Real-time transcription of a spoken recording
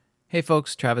Hey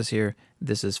folks, Travis here.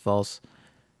 This is False.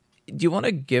 Do you want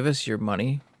to give us your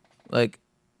money? Like,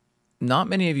 not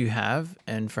many of you have,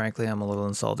 and frankly, I'm a little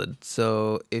insulted.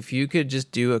 So if you could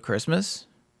just do a Christmas,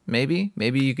 maybe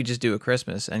you could just do a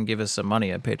Christmas and give us some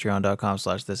money at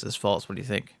patreon.com/thisisfalse. What do you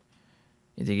think?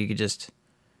 You think you could just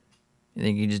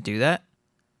do that?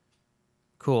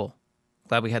 Cool.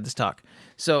 Glad we had this talk.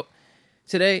 So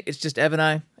today it's just Ev and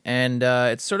I, and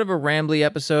it's sort of a rambly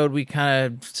episode. We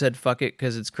kind of said fuck it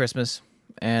because it's Christmas,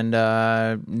 and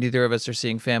neither of us are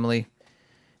seeing family,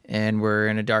 and we're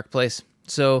in a dark place.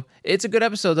 So it's a good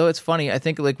episode, though. It's funny. I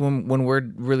think like when we're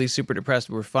really super depressed,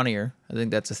 we're funnier. I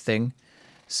think that's a thing.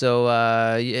 So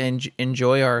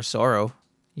enjoy our sorrow,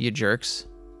 you jerks.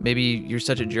 Maybe you're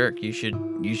such a jerk. You should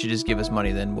just give us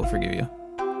money, then we'll forgive you.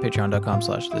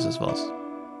 Patreon.com/thisisfalse.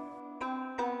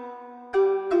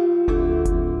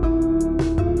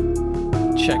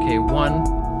 Check A1.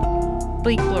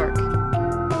 Bleak Blork.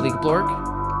 Bleak Blork?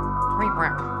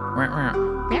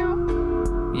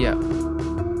 Meow. Yeah.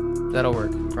 That'll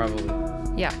work, probably.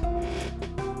 Yeah.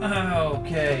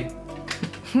 Okay.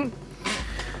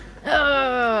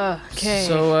 Okay.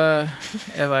 So,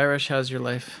 Ev Irish, how's your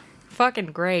life? Fucking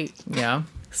great. Yeah?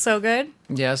 So good.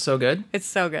 Yeah, so good? It's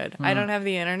so good. I don't have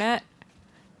the internet.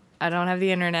 I don't have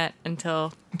the internet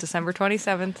until December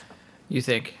 27th. You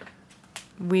think?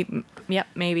 Yep,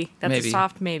 maybe. That's Maybe. a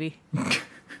soft maybe.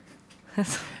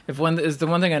 If one is the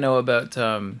one thing I know about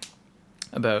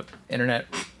internet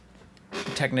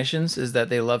technicians is that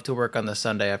they love to work on the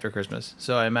Sunday after Christmas.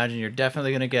 So I imagine you're definitely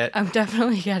going to get I'm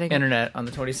definitely getting internet on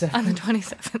the 27th. on the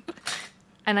 27th.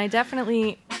 And I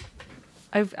definitely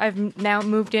I've now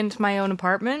moved into my own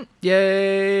apartment.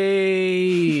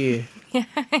 Yay!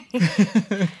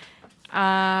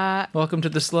 Welcome to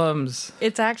the slums.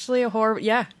 It's actually a horrible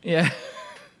Yeah.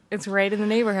 it's right in the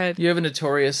neighborhood. You have a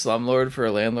notorious slumlord for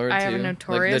a landlord, too? I have a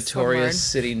notorious like, notorious slumlord.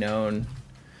 city known.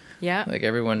 Yeah. Like,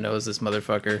 everyone knows this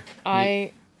motherfucker.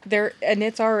 And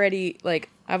it's already, like,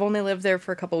 I've only lived there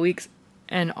for a couple weeks,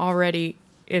 and already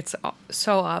it's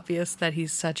so obvious that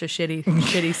he's such a shitty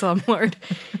slumlord.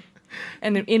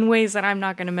 And in ways that I'm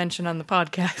not going to mention on the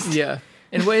podcast. Yeah.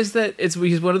 In ways that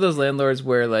he's one of those landlords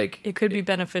where, like... It could be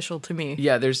beneficial to me.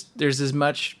 Yeah, there's as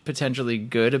much potentially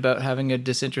good about having a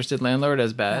disinterested landlord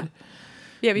as bad.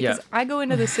 Yeah, because I go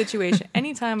into this situation,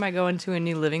 anytime I go into a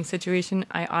new living situation,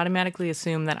 I automatically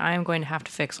assume that I am going to have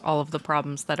to fix all of the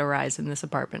problems that arise in this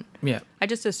apartment. Yeah. I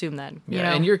just assume that. Yeah, You know?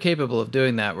 and you're capable of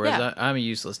doing that, whereas Yeah. I'm a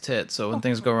useless tit, so when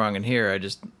things go wrong in here, I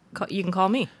just... You can call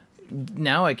me.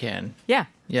 Now I can. Yeah.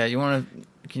 Yeah, you want to...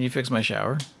 Can you fix my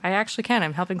shower? I actually can.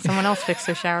 I'm helping someone else fix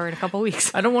their shower in a couple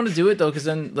weeks. I don't want to do it, though, because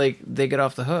then, like, they get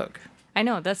off the hook. I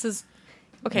know. This is...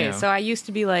 Okay, Yeah. so I used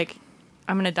to be like,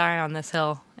 I'm going to die on this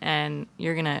hill, and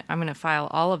I'm going to file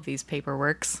all of these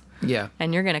paperworks, Yeah.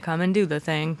 and you're going to come and do the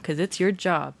thing, because it's your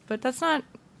job. But that's not...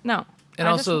 No. And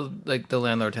I also, like, the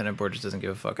landlord-tenant board just doesn't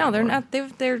give a fuck No, they're anymore.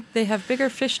 not. They have bigger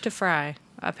fish to fry,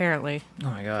 apparently. Oh,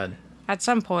 my God. At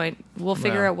some point, we'll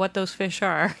figure Wow. out what those fish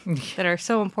are that are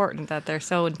so important that they're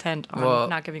so intent on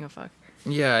not giving a fuck.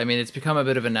 Yeah, I mean, it's become a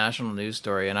bit of a national news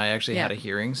story, and I actually had a Yeah.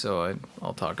 hearing, so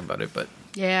I'll talk about it, but...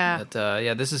 Yeah.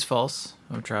 But, this is False.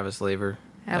 I'm Travis Laver.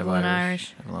 Evelyn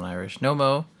Irish. Evelyn Irish. No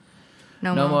Mo.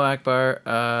 No No more. Mo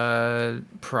Akbar.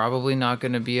 Probably not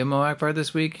going to be a Mo Akbar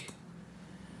this week.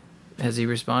 Has he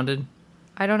responded?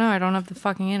 I don't know. I don't have the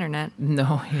fucking internet.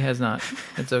 No, he has not.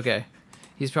 It's okay.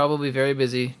 He's probably very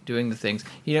busy doing the things.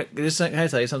 You know, can I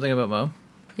tell you something about Mo?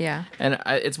 Yeah. And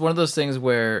it's one of those things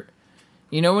where,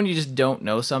 you know, when you just don't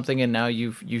know something and now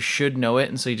you should know it,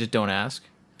 and so you just don't ask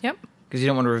Yep. because you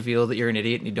don't want to reveal that you're an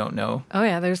idiot and you don't know. Oh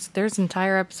yeah. There's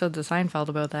entire episodes of Seinfeld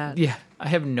about that. Yeah, I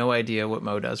have no idea what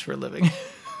Mo does for a living.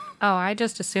 Oh, I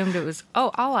just assumed it was. Oh,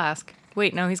 I'll ask.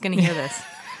 Wait, no, he's gonna hear this.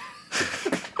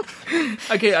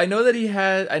 Okay, I know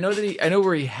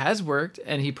where he has worked,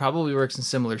 and he probably works in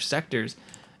similar sectors,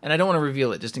 and I don't want to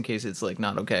reveal it just in case it's like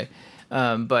not okay.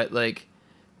 But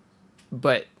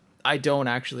I don't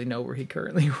actually know where he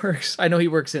currently works. I know he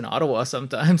works in Ottawa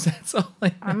sometimes. That's all I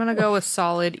know. I'm gonna go with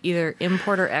solid either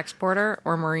importer, exporter,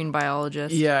 or marine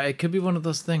biologist. Yeah, it could be one of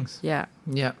those things. Yeah.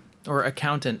 Yeah, or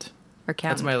accountant. Or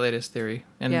accountant. That's my latest theory,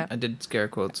 and Yeah. I did scare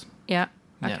quotes. Yeah.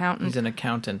 Yeah, Accountant. he's an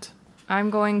accountant. I'm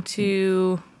going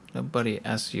to. Nobody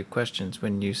asks you questions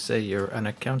when you say you're an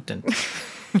accountant.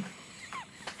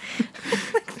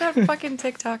 That fucking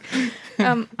TikTok.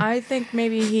 I think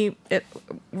maybe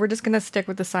we're just gonna stick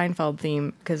with the Seinfeld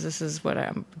theme because this is what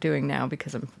I'm doing now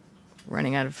because I'm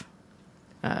running out of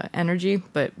energy.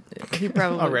 But he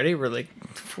probably Already, we're like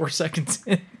 4 seconds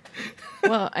in.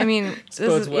 Well, I mean, this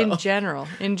bodes is well. in general.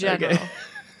 Okay.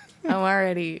 I'm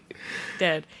already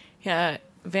dead. Yeah.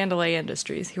 Vandalay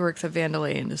Industries. He works at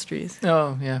Vandalay Industries.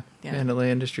 Oh, yeah. Yeah. Vandalay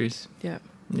Industries. Yeah.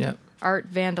 Yeah.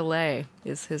 Art Vandalay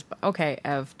is his... Okay,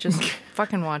 Ev, just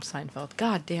fucking watch Seinfeld.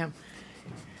 God damn.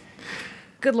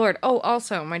 Good Lord. Oh,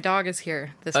 also, my dog is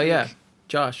here this week. Oh, yeah.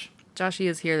 Josh. Joshy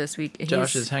is here this week.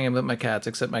 Josh is hanging with my cats,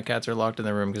 except my cats are locked in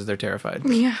the room because they're terrified.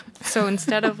 Yeah. So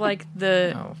instead of like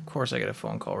the... Oh, of course I get a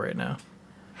phone call right now.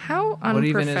 How unprofessional. What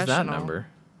even is that number?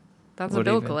 That's What a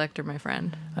bill even? collector, my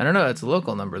friend. I don't know. It's a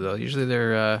local number, though. Usually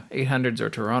they're 800s or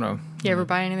Toronto. You ever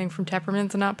buy anything from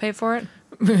Teppermint's and not pay for it?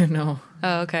 No,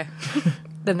 Oh, okay.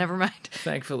 Then never mind.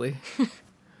 thankfully. I've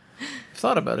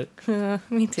thought about it.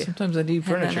 Me too. Sometimes I need And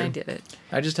furniture. then I did it.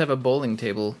 I just have a bowling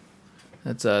table.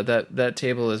 That's that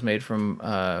table is made from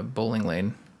bowling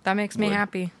lane. That makes me Wood.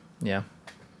 happy. Yeah.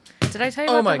 Did I tell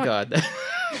you Oh about my the god.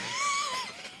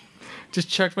 Just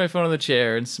chucked my phone on the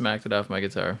chair and smacked it off my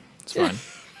guitar. It's fine.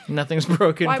 Nothing's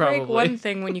broken. Why probably. break one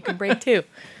thing when you can break two?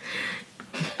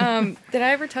 Did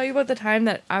I ever tell you about the time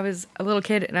that I was a little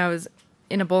kid and I was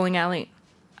in a bowling alley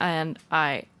and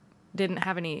I didn't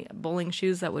have any bowling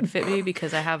shoes that would fit me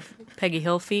because I have Peggy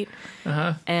Hill feet.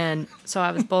 Uh-huh. And so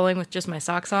I was bowling with just my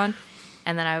socks on.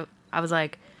 And then I was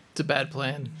like, It's a bad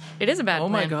plan. it is a bad Oh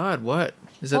plan. my god, what?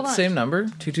 Is that Hold the on. same number?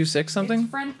 226 something? It's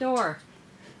front door.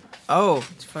 Oh,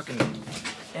 it's fucking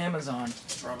Amazon,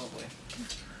 probably.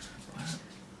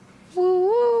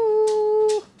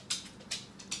 Woo!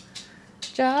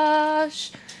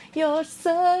 Josh, you're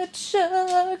such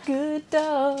a good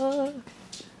dog.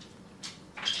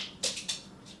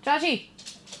 Joshy.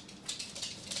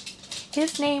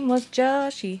 His name was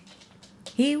Joshy.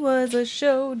 He was a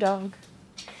show dog.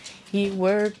 He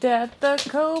worked at the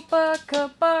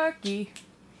Copacabana.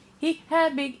 He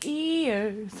had big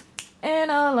ears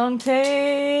and a long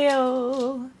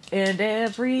tail. And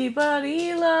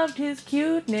everybody loved his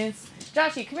cuteness.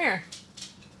 Joshy, come here.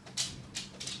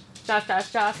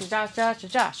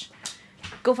 Josh.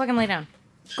 Go fucking lay down.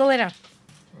 Go lay down.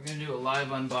 We're gonna do a live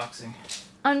unboxing.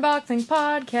 Unboxing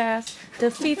podcast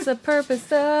defeats the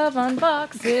purpose of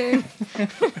unboxing.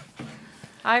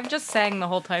 I've just sang the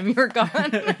whole time you were gone.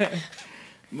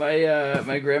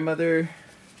 My grandmother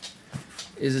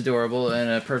is adorable and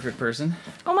a perfect person.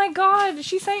 Oh my god,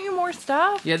 she sent you more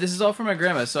stuff? Yeah, this is all for my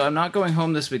grandma, so I'm not going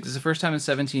home this week. This is the first time in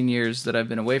 17 years that I've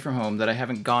been away from home that I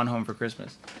haven't gone home for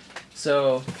Christmas.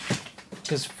 So,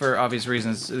 because for obvious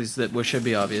reasons, at least that should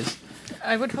be obvious.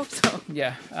 I would hope so.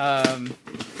 Yeah.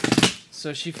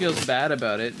 So she feels bad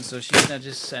about it, and so she's not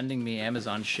just sending me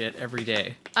Amazon shit every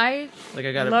day. I Like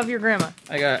I got love your grandma.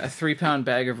 I got a 3-pound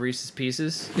bag of Reese's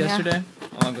Pieces yesterday,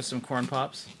 along with some corn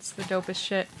pops. It's the dopest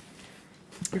shit.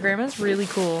 Your grandma's really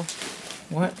cool.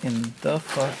 What in the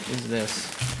fuck is this?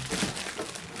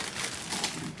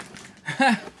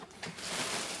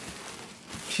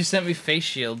 She sent me face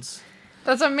shields.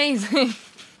 That's amazing.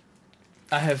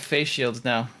 I have face shields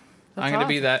now. That's I'm gonna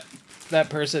be awesome. that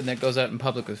person that goes out in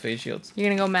public with face shields. You're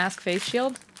gonna go mask face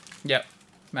shield? Yep.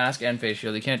 Mask and face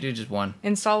shield. You can't do just one.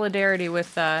 In solidarity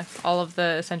with all of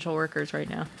the essential workers right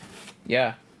now.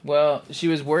 Yeah. Well, she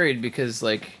was worried because,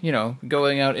 like, you know,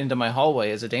 going out into my hallway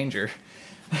is a danger.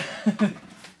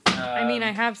 I mean,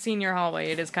 I have seen your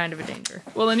hallway. It is kind of a danger.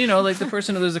 Well, and you know, like the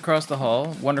person who lives across the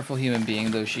hall, wonderful human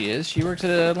being though she is, she works at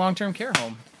a long-term care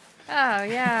home. Oh,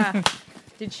 yeah.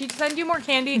 Did she send you more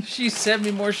candy? She sent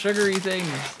me more sugary things.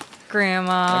 My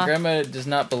Grandma. grandma does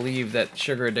not believe that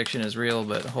sugar addiction is real,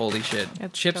 but holy shit.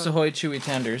 It's Chips so- Ahoy Chewy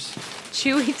Tenders.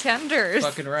 Chewy tenders.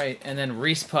 Fucking right. And then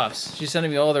Reese Puffs. She's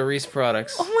sending me all the Reese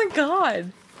products. Oh my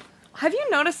god. Have you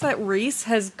noticed that Reese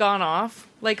has gone off?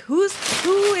 Like, who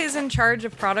is in charge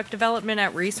of product development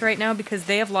at Reese right now? Because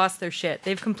they have lost their shit.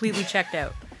 They've completely checked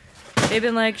out. They've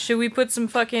been like, should we put some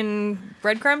fucking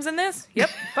breadcrumbs in this? Yep,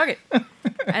 fuck it.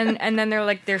 And then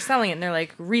they're selling it, and they're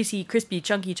like, Reese crispy,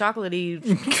 chunky, chocolatey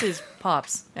pieces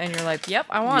pops. And you're like, yep,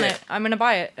 I want Yeah. it. I'm gonna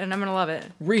buy it, and I'm gonna love it.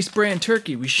 Reese brand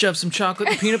turkey. We shove some chocolate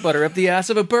and peanut butter up the ass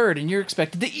of a bird, and you're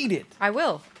expected to eat it. I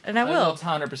will, and I will.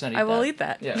 100% eat I will that. eat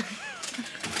that. Yeah.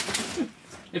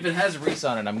 If it has Reese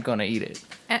on it, I'm gonna eat it.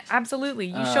 Absolutely.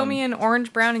 You show me an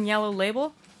orange, brown, and yellow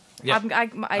label, Yep. I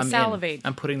I'm in. salivate.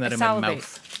 I'm putting that I in my salivate.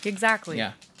 mouth. Exactly.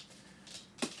 Yeah.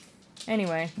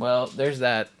 Anyway, Well, there's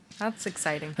that. that's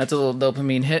exciting. That's a little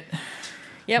dopamine hit.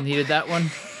 Yep. Needed that one.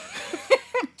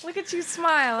 Look at you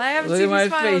smile. I haven't Look seen at my you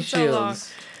smile in face so long.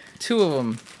 shields. 2 of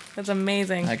them. That's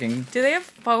amazing. I can. Do they have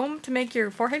foam to make your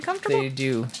forehead comfortable? They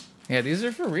do. Yeah, these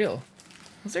are for real.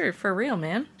 Those are for real,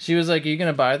 man. She was like, "Are you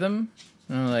gonna buy them?"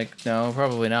 And I'm like, "No,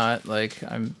 probably not. Like,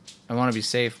 I want to be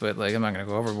safe, but like, I'm not gonna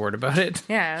go overboard about it."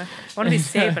 Yeah. I want to be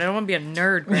safe, but I don't want to be a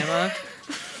nerd, Grandma.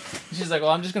 She's like,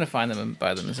 "Well, I'm just gonna find them and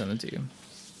buy them and send them to you."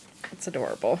 It's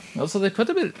adorable. Also, they put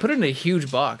it in a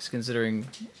huge box, considering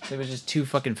there was just 2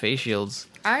 fucking face shields.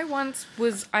 I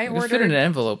It fit in an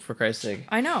envelope, for Christ's sake.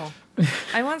 I know.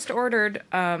 I once ordered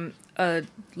a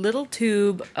little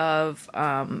tube of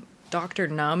Dr.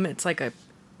 Numb. It's like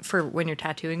for when you're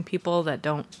tattooing people that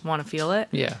don't want to feel it.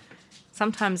 Yeah.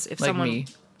 Sometimes if Like someone... me.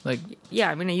 Like,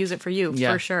 yeah, I'm going to use it for you,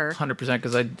 yeah, for sure. 100%,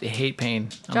 because I hate pain.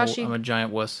 Joshy. I'm a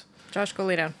giant wuss. Josh, go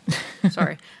lay down.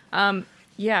 Sorry.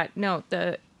 Yeah, no,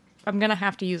 I'm going to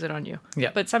have to use it on you.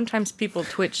 Yeah. But sometimes people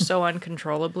twitch so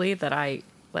uncontrollably that I,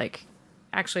 like...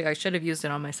 Actually, I should have used it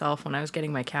on myself when I was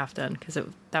getting my calf done, because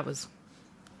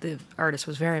the artist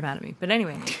was very mad at me. But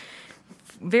anyway,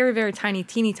 very, very tiny,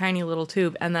 teeny tiny little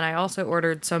tube. And then I also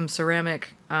ordered some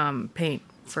ceramic paint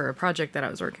for a project that I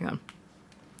was working on.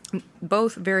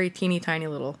 Both very teeny tiny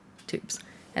little tubes.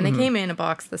 And they came in a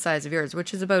box the size of yours,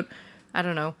 which is about, I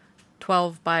don't know,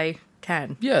 12 by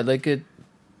 10. Yeah,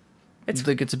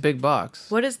 it's a big box.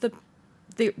 What is the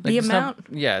Like, it's amount?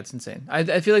 Yeah, it's insane.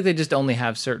 I feel like they just only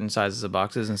have certain sizes of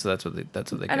boxes, and so that's what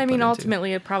they And I mean,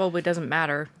 ultimately, it probably doesn't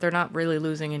matter. They're not really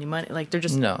losing any money. Like, they're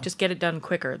just get it done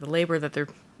quicker. The labor that they're...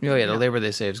 Oh, yeah, the labor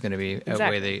they save is going to be Exactly.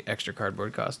 outweigh the extra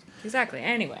cardboard cost. Exactly.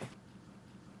 Anyway.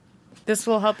 This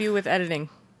will help you with editing,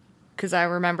 because I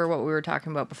remember what we were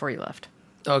talking about before you left.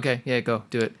 Okay, yeah, go.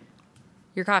 Do it.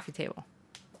 Your coffee table.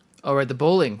 Oh, right, the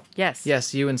bowling. Yes.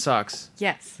 Yes, you and socks.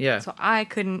 Yes. Yeah. So I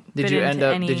couldn't Did fit you into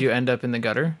any... Did you end up in the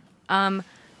gutter?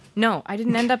 No, I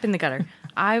didn't end up in the gutter.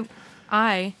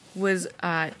 I was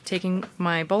taking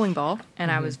my bowling ball, and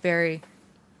I was very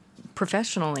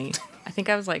professionally... I think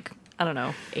I was like, I don't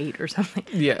know, 8 or something.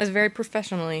 Yeah. I was very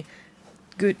professionally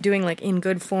doing, like, in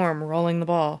good form, rolling the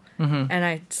ball. And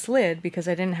I slid because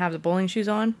I didn't have the bowling shoes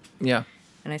on. Yeah.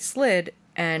 And I slid,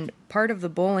 and part of the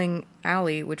bowling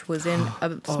alley, which was in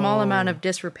a small amount of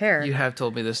disrepair... You have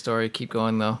told me this story. Keep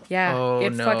going, though. Yeah, Oh,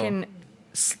 it no. fucking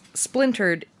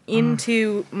splintered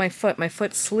into my foot. My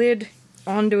foot slid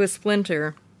onto a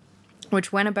splinter,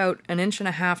 which went about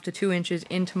 1.5 to 2 inches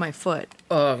into my foot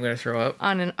Oh, I'm going to throw up.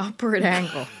 on an upward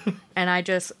angle. And I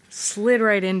just slid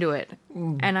right into it.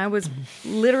 And I was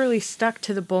literally stuck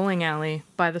to the bowling alley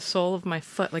by the sole of my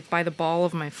foot, like by the ball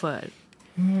of my foot.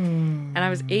 And I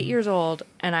was 8 years old,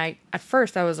 and at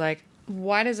first I was like,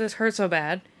 why does this hurt so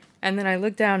bad? And then I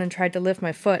looked down and tried to lift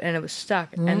my foot, and it was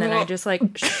stuck. And then I just,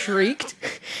 like, shrieked.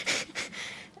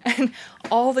 And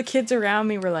all the kids around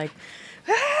me were like,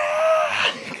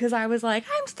 because I was like,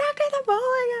 I'm stuck in the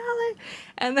bowling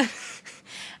alley.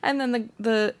 And then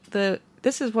the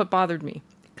this is what bothered me,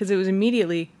 because it was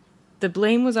immediately, the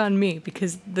blame was on me,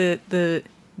 because the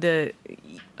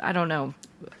I don't know,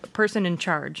 person in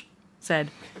charge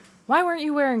said, why weren't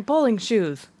you wearing bowling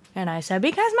shoes? And I said,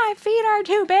 because my feet are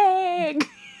too big.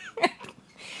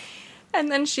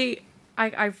 And then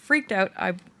I freaked out.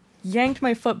 I yanked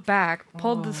my foot back,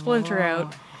 pulled the splinter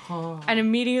out, and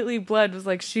immediately blood was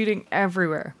like shooting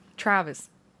everywhere. Travis,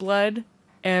 blood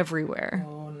everywhere.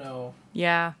 Oh, no.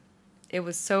 Yeah, it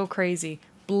was so crazy.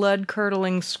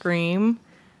 Blood-curdling scream.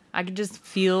 I could just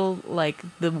feel like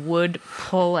the wood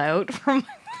pull out from...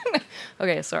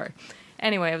 Okay, sorry.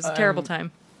 Anyway, it was a terrible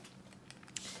time.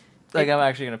 Like, I'm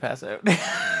actually going to pass out.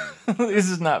 This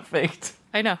is not faked.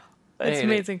 I know. It's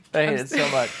amazing. I hate it so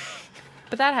much.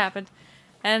 But that happened.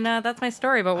 And that's my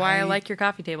story about why I like your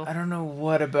coffee table. I don't know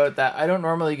what about that. I don't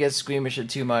normally get squeamish at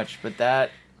too much, but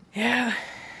that... Yeah.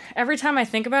 Every time I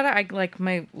think about it,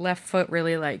 my left foot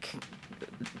really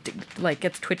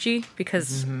gets twitchy,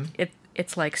 because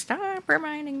it's like, stop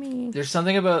reminding me. There's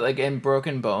something about, like, in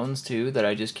broken bones, too, that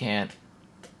I just can't...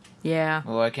 Yeah.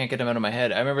 Well, I can't get them out of my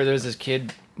head. I remember there was this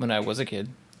kid, when I was a kid,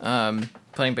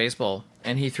 playing baseball,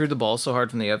 and he threw the ball so hard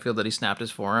from the outfield that he snapped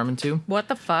his forearm in two. What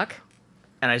the fuck?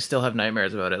 And I still have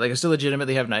nightmares about it. Like, I still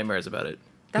legitimately have nightmares about it.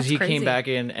 Because he crazy. came back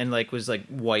in and, like, was, like,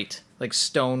 white. Like,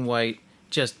 stone white.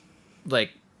 Just,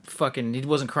 like, fucking... He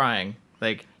wasn't crying.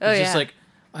 Like, he's just like,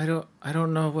 I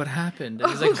don't know what happened. And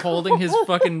he's, like, holding his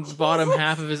fucking bottom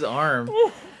half of his arm.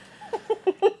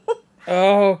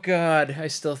 Oh, God. I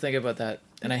still think about that.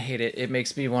 And I hate it. It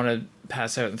makes me want to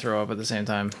pass out and throw up at the same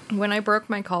time. When I broke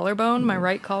my collarbone, my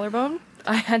right collarbone,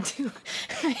 I had to...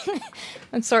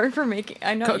 I'm sorry for making...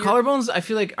 I know Collarbones, I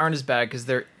feel like, aren't as bad because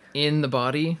they're in the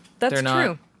body. That's they're not,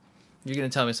 true. You're going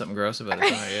to tell me something gross about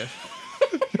it, aren't you?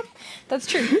 That's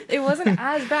true. It wasn't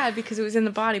as bad because it was in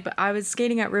the body, but I was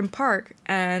skating at Rim Park,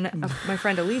 and my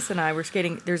friend Elise and I were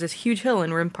skating. There's this huge hill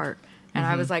in Rim Park, and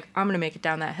I was like, I'm going to make it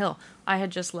down that hill. I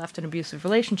had just left an abusive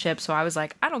relationship, so I was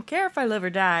like, I don't care if I live or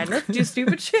die. Let's do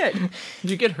stupid shit.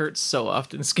 You get hurt so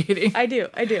often skating. I do.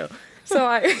 So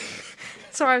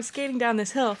I was skating down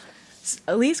this hill.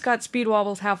 Elise got speed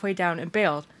wobbles halfway down and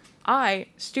bailed. I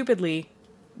stupidly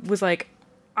was like,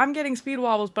 I'm getting speed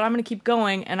wobbles, but I'm going to keep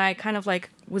going. And I kind of like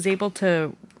was able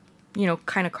to,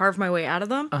 kind of carve my way out of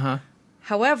them. Uh-huh.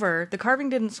 However, the carving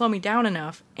didn't slow me down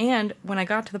enough. And when I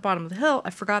got to the bottom of the hill, I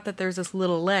forgot that there's this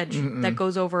little ledge that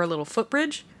goes over a little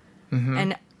footbridge.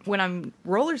 And when I'm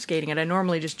roller skating it, I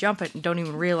normally just jump it and don't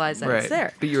even realize that it's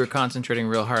there. But you were concentrating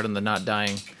real hard on the not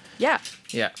dying. Yeah.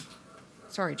 Yeah.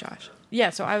 Sorry, Josh. Yeah,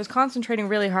 so I was concentrating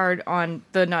really hard on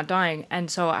the not dying,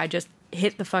 and so I just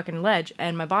hit the fucking ledge,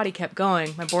 and my body kept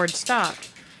going. My board stopped,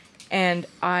 and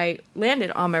I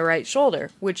landed on my right shoulder,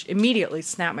 which immediately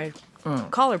snapped my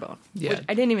collarbone. Yeah. Which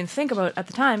I didn't even think about at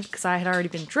the time because I had already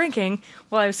been drinking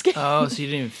while I was skating. Oh, so you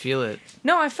didn't even feel it.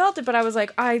 No, I felt it, but I was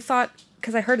like, I thought,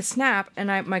 because I heard a snap,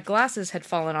 and my glasses had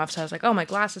fallen off, so I was like, oh, my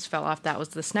glasses fell off, that was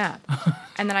the snap.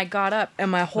 And then I got up, and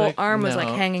my whole arm was, like,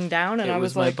 no. hanging down, and It I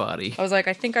was was my like... body. I was like,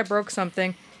 I think I broke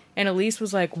something, and Elise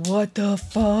was like, what the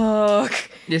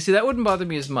fuck? Yeah, see, that wouldn't bother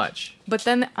me as much. But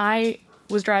then I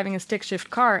was driving a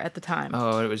stick-shift car at the time.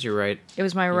 Oh, it was your right. It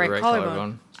was my your right right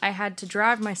collarbone. I had to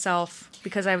drive myself,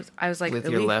 because I was like... With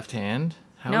your left hand?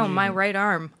 How No, would you- my right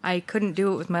arm. I couldn't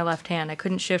do it with my left hand. I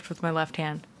couldn't shift with my left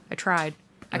hand. I tried.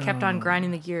 I kept on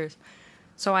grinding the gears.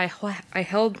 So I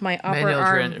held my upper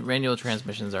arm. Manual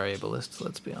transmissions are ableist,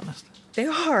 let's be honest. They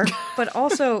are, but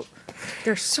also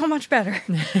they're so much better.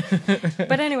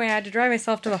 But anyway, I had to drive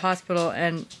myself to the hospital,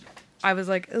 and I was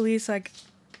like, Elise, like,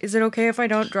 is it okay if I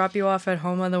don't drop you off at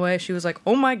home on the way? She was like,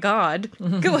 oh my God.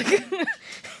 Like,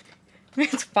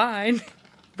 it's fine.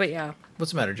 But yeah.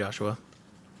 What's the matter, Joshua?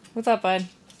 What's up, bud?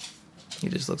 He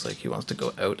just looks like he wants to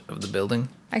go out of the building.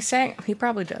 He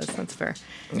probably does, that's fair.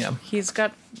 Yeah. He's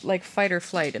got, like, fight or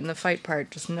flight, and the fight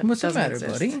part just What's the doesn't matter,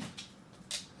 exist. buddy?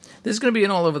 This is going to be an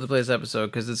all over the place episode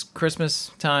because it's Christmas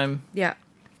time, Yeah.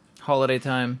 holiday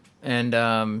time, and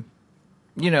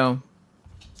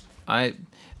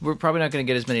we're probably not going to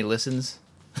get as many listens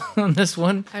on this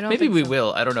one. I don't Maybe think we so.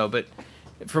 will. I don't know, but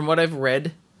from what I've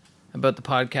read about the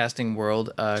podcasting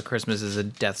world, Christmas is a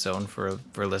death zone for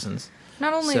listens.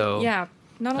 Not only So,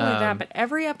 that, but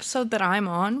every episode that I'm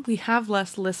on, we have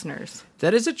less listeners.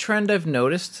 That is a trend I've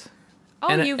noticed.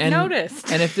 Oh, you've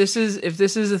noticed. And if this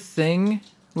is a thing,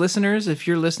 listeners, if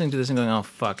you're listening to this and going, "Oh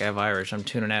fuck, I have Irish, I'm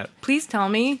tuning out." Please tell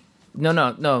me.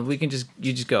 No, you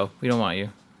just go. We don't want you.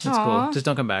 It's Aw. cool. Just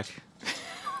don't come back.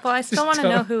 Well, I still want to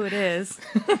know who it is.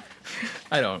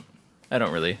 I don't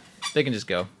really. They can just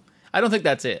go. I don't think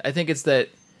that's it. I think it's that.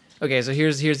 Okay, so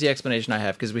here's the explanation I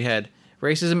have, because we had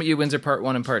Racism at You Windsor Part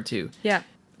 1 and Part 2. Yeah.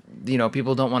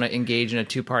 People don't want to engage in a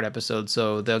 2-part episode,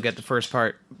 so they'll get the first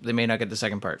part. They may not get the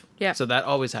second part. Yeah. So that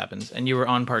always happens. And you were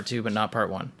on Part 2, but not Part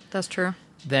 1. That's true.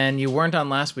 Then you weren't on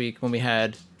last week when we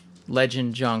had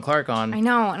legend John Clark on. I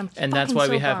know, And that's why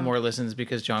we have more listens,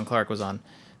 because John Clark was on.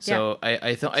 So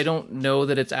I don't know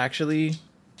that it's actually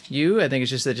you. I think it's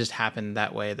just that it just happened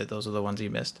that way, that those are the ones you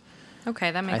missed.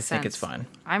 Okay, that makes sense. I think it's fine.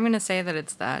 I'm going to say that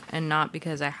it's that, and not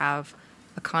because I have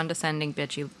a condescending,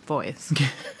 bitchy voice.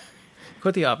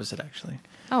 Quite the opposite, actually.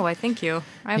 Oh, I thank you.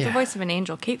 I have the Yeah. voice of an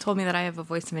angel. Kate told me that I have a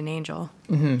voice of an angel.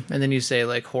 And then you say,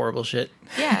 like, horrible shit.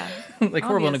 Yeah. Like,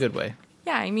 horrible in a Obvious. good way.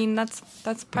 Yeah, I mean, that's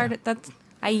part of... That's...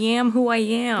 I am who I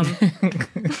am.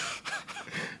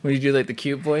 When you do, like, the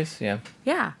cute voice, yeah.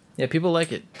 Yeah. Yeah, people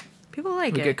like it. People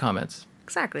like We it. get comments.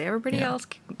 Exactly. Everybody Yeah. else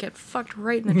can get fucked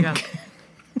right in the junk.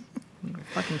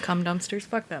 Fucking cum dumpsters.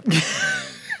 Fuck them.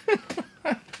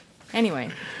 Anyway,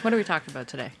 what are we talking about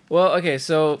today? Well, okay,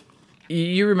 so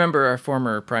you remember our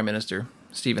former Prime Minister,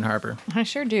 Stephen Harper. I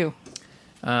sure do.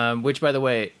 Which, by the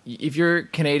way, if you're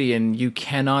Canadian, you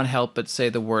cannot help but say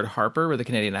the word Harper with a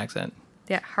Canadian accent.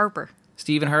 Yeah, Harper.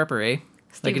 Stephen Harper, eh?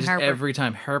 Stephen it's Harper. every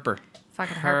time. Harper.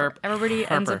 Fucking Harper. Everybody ends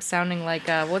Harper. up sounding like,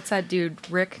 what's that dude?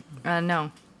 Rick?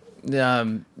 No.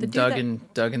 Doug that- and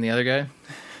the other guy.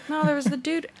 No, there was the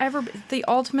dude, the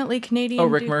ultimately Canadian Oh,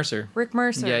 Rick dude. Mercer. Rick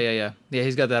Mercer. Yeah. Yeah,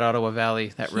 he's got that Ottawa Valley,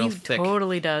 that real He thick.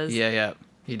 totally does. Yeah,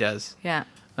 he does. Yeah.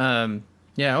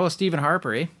 Stephen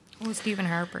Harper, eh? Oh, Stephen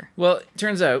Harper. Well, it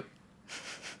turns out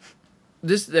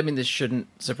this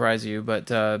shouldn't surprise you, but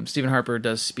Stephen Harper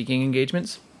does speaking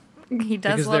engagements. He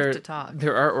does Because love to talk.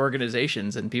 There are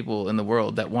organizations and people in the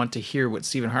world that want to hear what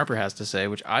Stephen Harper has to say,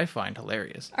 which I find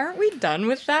hilarious. Aren't we done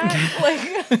with that?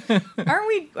 Like,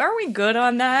 aren't we good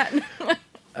on that?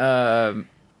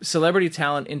 Celebrity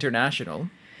Talent International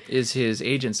is his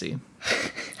agency.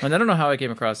 And I don't know how I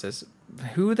came across this.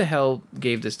 Who the hell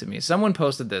gave this to me? Someone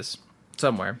posted this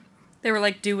somewhere. They were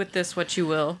like, do with this what you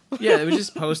will. Yeah, it was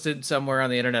just posted somewhere on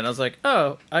the internet. I was like,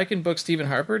 oh, I can book Stephen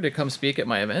Harper to come speak at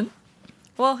my event?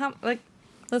 Well,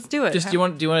 let's do it. Do you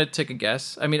want to take a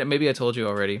guess? I mean, maybe I told you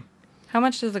already. How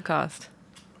much does it cost?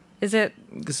 Is it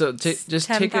So just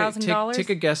take $10,000? take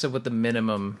a guess of what the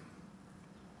minimum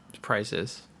price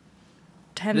is.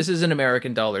 10? This is in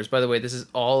American dollars. By the way, this is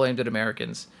all aimed at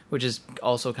Americans, which is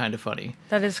also kind of funny.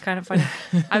 That is kind of funny.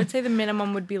 I would say the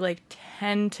minimum would be like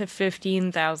 $10,000 to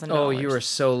 $15,000. Oh, you are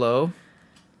so low.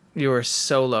 You are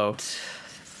so low.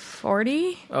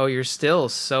 40? Oh, you're still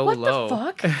so What low. the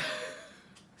fuck?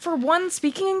 For one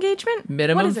speaking engagement?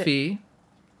 Minimum What is it? fee,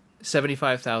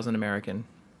 75,000 American.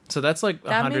 So that's like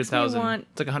That makes me 100,000. want-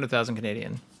 It's like 100,000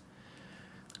 Canadian.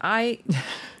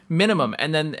 Minimum,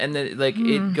 and then like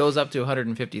it goes up to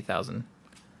 150,000.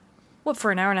 What,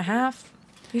 for an hour and a half?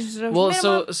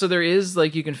 Well, so there is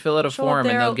like you can fill out a Show up form and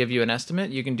there. they'll give you an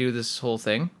estimate. You can do this whole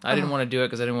thing. I didn't want to do it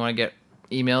because I didn't want to get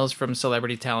emails from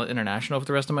Celebrity Talent International for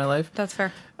the rest of my life. That's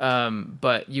fair.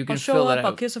 But you can I'll show fill up, that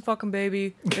I'll out. kiss a fucking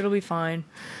baby. It'll be fine.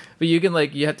 But you can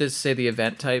like you have to say the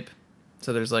event type.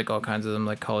 So there's like all kinds of them,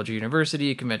 like college or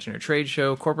university, convention or trade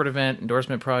show, corporate event,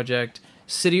 endorsement project,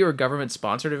 city or government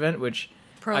sponsored event, which I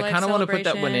Pro-life kind of want to put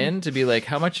that one celebration. in to be like,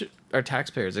 how much are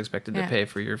taxpayers expected to Yeah. pay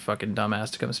for your fucking dumbass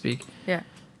to come speak? Yeah.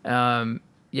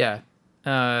 Yeah.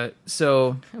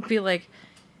 So It'll be like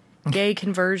gay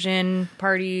conversion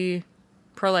party,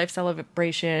 pro-life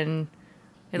celebration.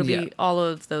 It'll Yeah. be all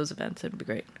of those events. It'd be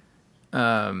great.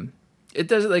 it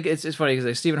does like it's funny because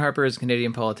like Stephen Harper is a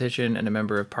Canadian politician and a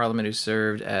member of Parliament who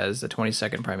served as the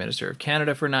 22nd Prime Minister of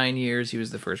Canada for 9 years. He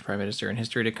was the first Prime Minister in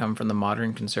history to come from the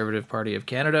modern Conservative Party of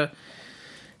Canada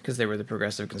because they were the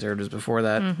Progressive Conservatives before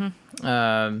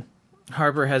that.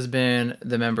 Harper has been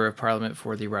the member of Parliament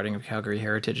for the riding of Calgary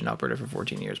Heritage in Alberta for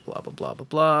 14 years. Blah blah blah blah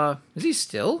blah. Is he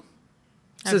still?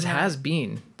 It says I've has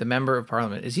been the member of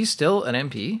Parliament. Is he still an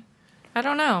MP? I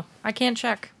don't know. I can't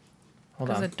check Hold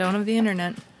because I on. don't have the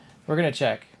internet. We're gonna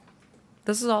check.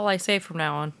 This is all I say from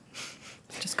now on.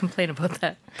 Just complain about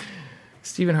that.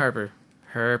 Stephen Harper.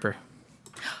 Harper.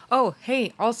 Oh,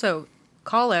 hey, also,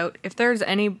 call out if there's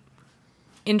any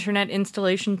internet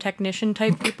installation technician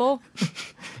type people,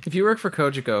 If you work for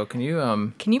Cogeco, can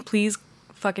you please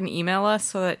fucking email us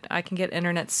so that I can get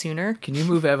internet sooner? can you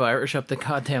move Ev Irish up the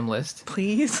goddamn list?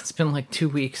 Please? It's been like 2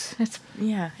 weeks.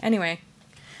 Yeah, anyway.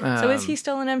 So is he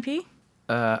still an MP?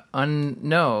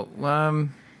 No.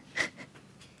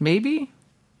 Maybe?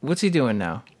 What's he doing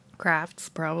now? Crafts,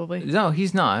 probably. No,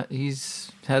 he's not.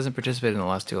 Hasn't participated in the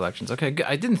last 2 elections. Okay,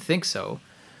 I didn't think so.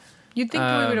 You'd think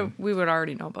we would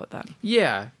already know about that.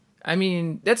 Yeah. I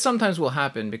mean, that sometimes will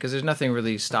happen because there's nothing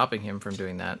really stopping him from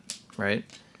doing that, right?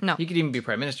 No. He could even be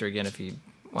prime minister again if he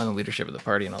won the leadership of the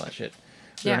party and all that shit.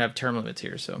 We Yeah. don't have term limits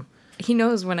here, so. He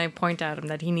knows when I point at him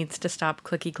that he needs to stop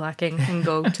clicky clacking and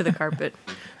go to the carpet.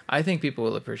 I think people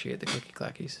will appreciate the clicky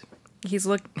clackies. He's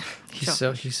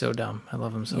He's so dumb. I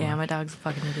love him so much. yeah, my dog's a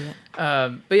fucking idiot.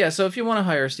 But yeah, so if you want to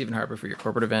hire Stephen Harper for your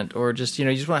corporate event, or just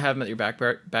you just want to have him at your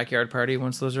backyard party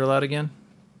once those are allowed again,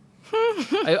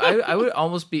 I would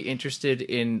almost be interested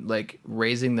in like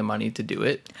raising the money to do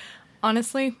it,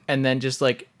 Honestly, and then just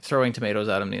like throwing tomatoes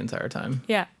at him the entire time.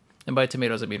 yeah. And by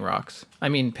tomatoes, I mean rocks. I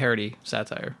mean parody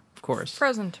satire, of course.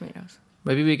 Frozen tomatoes.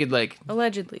 Maybe we could like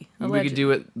Allegedly. we could do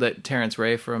what that Terrence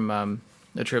Ray from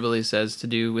the Tribbley says to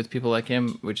do with people like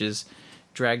him, which is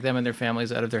drag them and their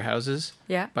families out of their houses.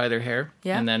 Yeah. By their hair.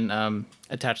 Yeah. And then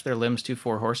attach their limbs to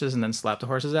 4 horses and then slap the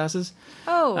horses' asses.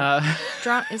 Oh,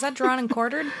 is that drawn and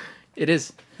quartered? It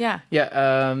is. Yeah.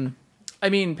 Yeah. I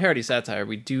mean, parody satire.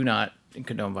 We do not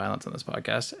condone violence on this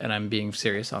podcast, and I'm being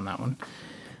serious on that one.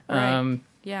 Right.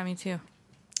 Yeah, me too.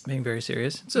 Being very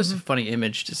serious. It's just a funny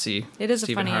image to see. It is a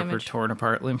Stephen funny Harper image. torn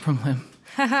apart limb from limb.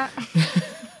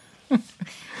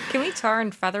 Can we tar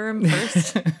and feather him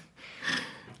first?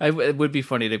 It would be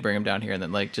funny to bring him down here and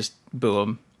then like just boo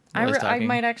him. While he's I talking.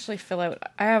 might actually fill out.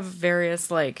 I have various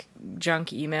like junk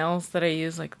emails that I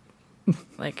use,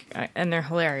 and they're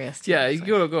hilarious. Too. Yeah, It's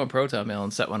you can go on Proton Mail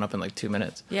and set one up in like 2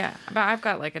 minutes. Yeah, but I've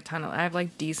got like a ton of. I have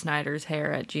like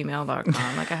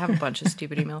dsnydershair@gmail.com. Like I have a bunch of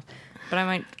stupid emails, but I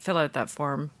might fill out that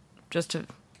form just to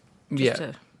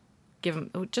give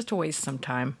him just to waste some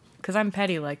time because I'm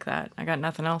petty like that. I got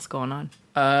nothing else going on.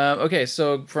 Okay,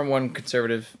 so from one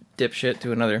conservative dipshit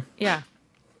to another, Yeah.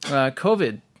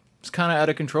 COVID is kind of out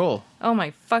of control. Oh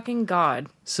my fucking god.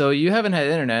 So you haven't had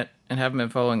internet and haven't been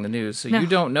following the news, so No. you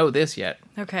don't know this yet.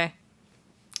 Okay.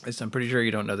 At least I'm pretty sure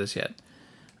you don't know this yet.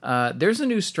 There's a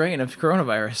new strain of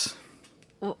coronavirus.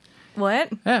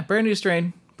 What? Yeah, brand new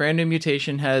strain, brand new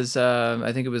mutation has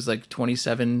I think it was like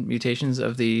 27 mutations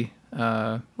of the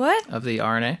What?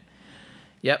 RNA.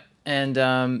 Yep.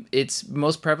 And it's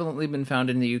most prevalently been found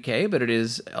in the UK, but it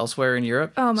is elsewhere in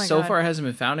Europe. Oh my so God. far, it hasn't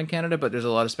been found in Canada, but there's a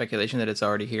lot of speculation that it's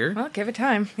already here. Well, give it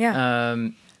time. Yeah.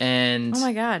 And Oh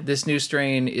my God. this new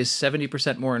strain is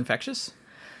 70% more infectious.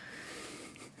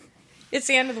 It's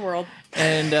the end of the world.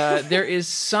 And there is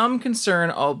some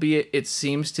concern, albeit it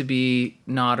seems to be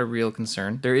not a real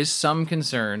concern. There is some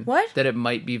concern that it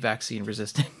might be vaccine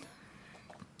resistant.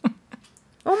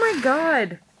 Oh my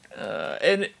god.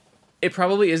 And it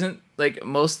probably isn't. Like,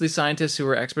 most of the scientists who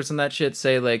are experts on that shit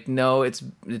say, like, no, it's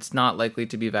not likely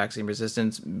to be vaccine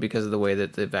resistant because of the way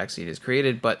that the vaccine is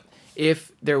created. But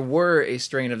if there were a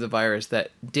strain of the virus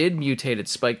that did mutate its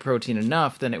spike protein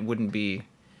enough, then it wouldn't be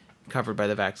covered by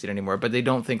the vaccine anymore. But they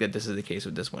don't think that this is the case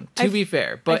with this one, to be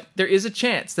fair. But there is a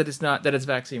chance that it's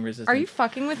vaccine resistant. Are you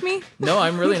fucking with me? No,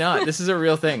 I'm really not. This is a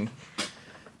real thing.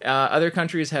 Other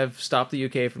countries have stopped the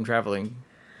UK from traveling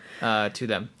to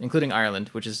them, including Ireland,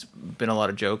 which has been a lot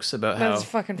of jokes about That's how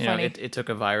fucking funny. It took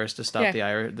a virus to stop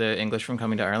the English from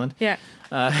coming to Ireland. Yeah.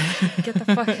 Get the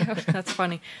fuck out. That's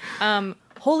funny.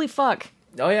 Holy fuck.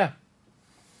 Oh yeah.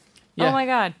 Oh my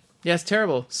god. Yeah, it's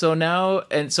terrible. So now,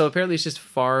 and so apparently it's just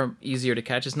far easier to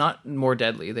catch. It's not more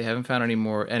deadly. They haven't found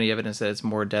any evidence that it's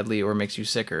more deadly or makes you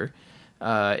sicker.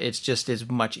 It's just is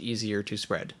much easier to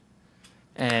spread.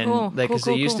 And because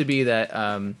it used to be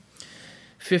that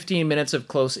 15 minutes of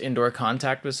close indoor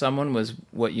contact with someone was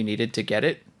what you needed to get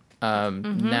it.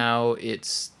 Now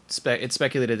it's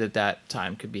speculated that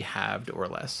time could be halved or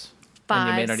less.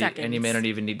 5 seconds. And you may not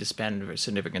even need to spend a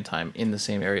significant time in the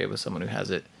same area with someone who has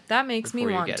it. That makes me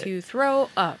want to throw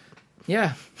up.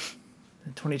 Yeah.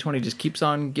 2020 just keeps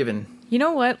on giving. You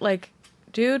know what? Like,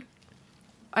 dude,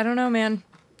 I don't know, man.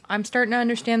 I'm starting to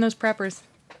understand those preppers.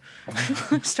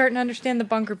 I'm starting to understand the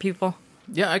bunker people.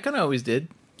 Yeah, I kind of always did.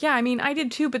 Yeah, I mean, I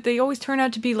did too, but they always turn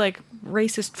out to be, like,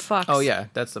 racist fucks. Oh, yeah,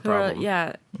 that's the problem.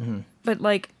 Yeah. But,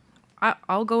 like,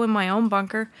 I'll go in my own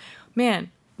bunker.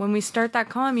 Man, when we start that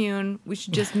commune, we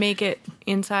should just make it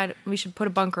inside. We should put a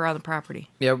bunker on the property.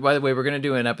 Yeah, by the way, we're going to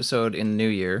do an episode in the new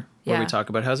year where we talk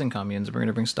about housing communes. We're going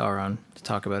to bring Star on to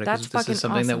talk about it. That's this is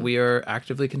something that we are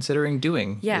actively considering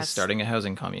doing, is starting a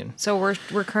housing commune. So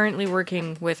we're currently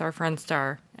working with our friend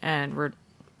Star, and we're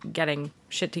getting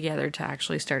shit together to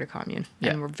actually start a commune.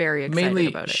 Yeah. And we're very excited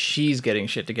about it. She's getting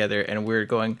shit together, and we're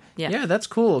going, yeah, that's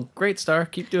cool. Great, Star.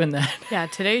 Keep doing that. Yeah,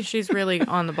 today she's really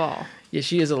on the ball. Yeah,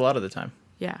 she is a lot of the time.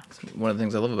 Yeah. It's one of the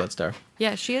things I love about Star.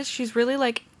 Yeah, she is. She's really,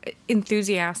 like,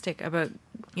 enthusiastic about,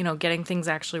 getting things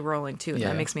actually rolling, too. And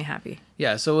that makes me happy.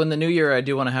 Yeah, so in the new year, I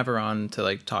do want to have her on to,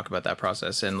 like, talk about that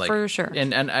process. And, like, for sure.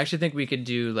 And I actually think we could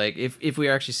do, like, if we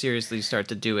actually seriously start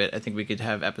to do it, I think we could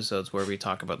have episodes where we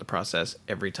talk about the process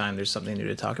every time there's something new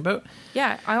to talk about.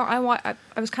 Yeah, I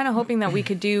was kind of hoping that we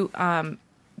could do,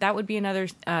 that would be another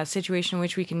situation in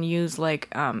which we can use, like,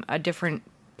 a different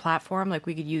platform. Like,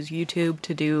 we could use YouTube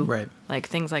to do like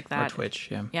things like that, or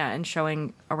Twitch. And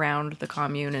showing around the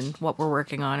commune and what we're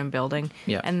working on and building.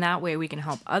 And that way we can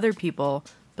help other people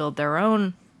build their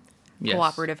own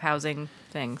cooperative housing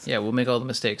things. We'll make all the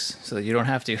mistakes so that you don't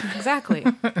have to. Exactly.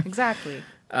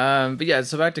 But yeah,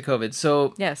 so back to COVID.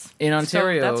 So yes, in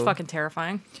Ontario, so that's fucking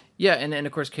terrifying. Yeah, and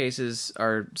of course cases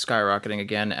are skyrocketing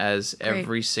again, as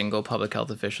every single public health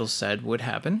official said would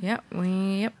happen. Yep.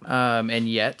 And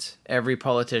yet every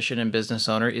politician and business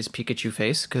owner is Pikachu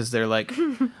face, because they're like,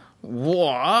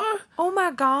 what? Oh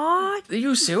my god. Are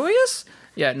you serious?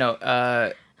 Yeah,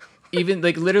 no. Even,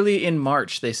 like, literally in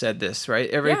March they said this,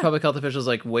 right? Every public health official is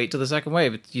like, wait till the second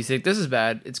wave. You think this is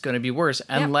bad, it's going to be worse.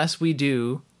 Unless we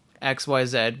do X, Y,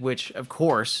 Z, which, of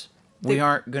course, we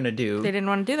aren't going to do. They didn't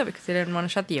want to do that because they didn't want to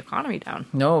shut the economy down.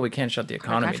 No, we can't shut the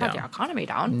economy down. Shut the economy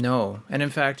down. No. And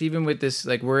in fact, even with this,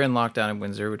 like, we're in lockdown in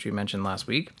Windsor, which we mentioned last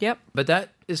week. Yep. But that,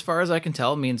 as far as I can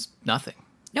tell, means nothing.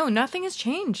 No, nothing has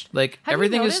changed. Like,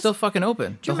 everything is still fucking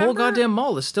open. The whole goddamn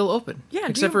mall is still open. Yeah.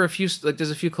 Except for a few, like,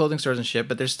 there's a few clothing stores and shit,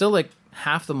 but there's still, like,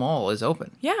 half the mall is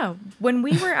open. Yeah. When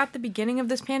we were at the beginning of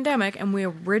this pandemic and we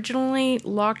originally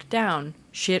locked down,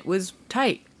 shit was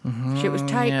tight. Shit was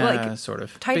tight. Yeah, like, sort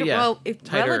of. Tighter,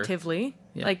 tighter. Relatively.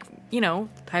 Yeah. Like,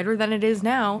 tighter than it is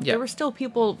now. Yeah. There were still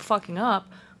people fucking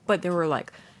up, but there were,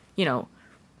 like,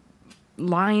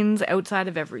 lines outside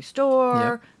of every store.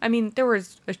 Yeah. I mean, there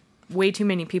was way too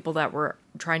many people that were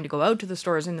trying to go out to the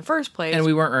stores in the first place. And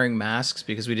we weren't wearing masks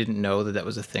because we didn't know that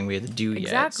was a thing we had to do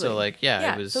yet. So, like,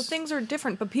 it was... So things are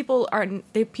different, but people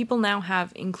now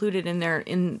have included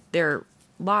in their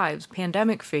lives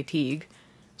pandemic fatigue.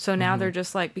 So now they're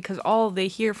just like, because all they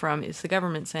hear from is the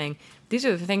government saying, these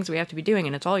are the things we have to be doing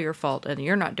and it's all your fault and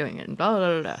you're not doing it and blah,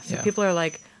 blah, blah, blah. So people are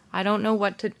like, I don't know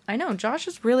what to... I know, Josh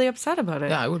is really upset about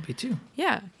it. Yeah, I would be too.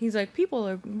 Yeah, he's like, people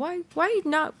are... Why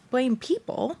not blame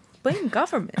people? Blame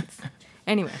governments.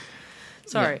 Anyway,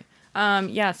 sorry.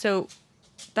 Yeah. So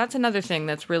that's another thing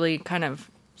that's really kind of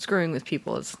screwing with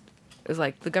people is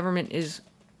like the government is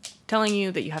telling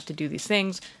you that you have to do these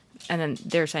things. And then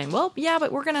they're saying, well, yeah,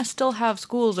 but we're going to still have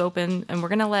schools open and we're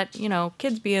going to let,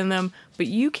 kids be in them. But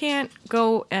you can't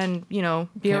go and, be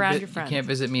around your friends. You can't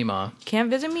visit Mima. Can't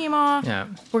visit Mima. Yeah.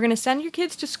 We're going to send your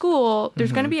kids to school.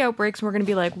 There's going to be outbreaks and we're going to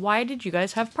be like, why did you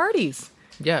guys have parties?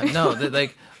 Yeah, no,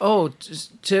 like, oh, 20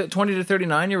 to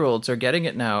 39-year-olds are getting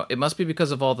it now. It must be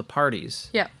because of all the parties.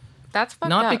 Yeah. That's fucked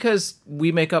Not up. because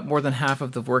we make up more than half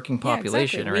of the working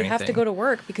population or anything. We have to go to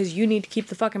work because you need to keep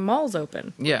the fucking malls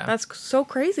open. Yeah. That's so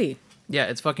crazy. Yeah,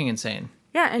 it's fucking insane.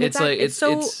 Yeah, and it's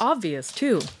so obvious,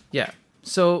 too. Yeah.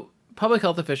 So public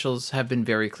health officials have been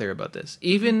very clear about this.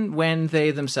 Even when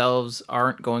they themselves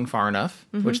aren't going far enough,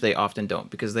 which they often don't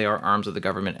because they are arms of the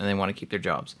government and they want to keep their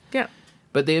jobs. Yeah.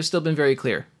 But they have still been very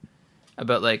clear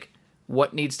about, like,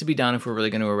 what needs to be done if we're really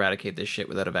going to eradicate this shit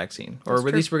without a vaccine. Or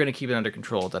at least we're going to keep it under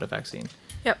control without a vaccine.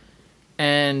 Yep.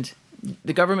 And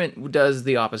the government does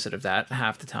the opposite of that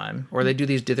half the time. Or they do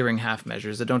these dithering half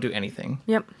measures that don't do anything.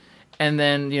 Yep. And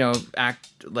then, act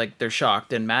like they're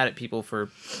shocked and mad at people for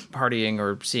partying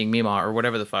or seeing Mima or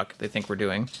whatever the fuck they think we're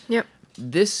doing. Yep.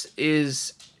 This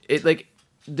is... like,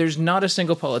 there's not a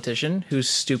single politician who's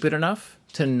stupid enough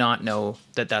to not know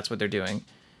that that's what they're doing.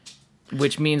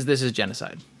 Which means this is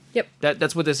genocide. Yep.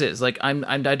 That's what this is. Like, I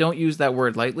don't use that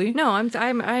word lightly. No,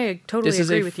 I totally this is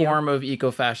agree a with you. form of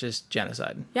eco-fascist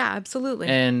genocide. Yeah, absolutely.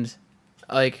 And,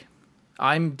 like,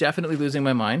 I'm definitely losing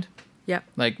my mind. Yep.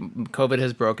 Like, COVID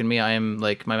has broken me. I am,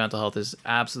 like, my mental health is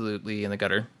absolutely in the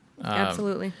gutter.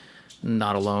 Absolutely.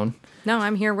 Not alone. No,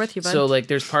 I'm here with you, bud. So, like,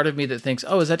 there's part of me that thinks,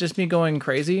 oh, is that just me going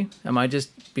crazy? Am I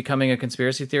just becoming a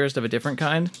conspiracy theorist of a different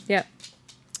kind? Yeah.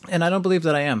 And I don't believe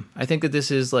that I am. I think that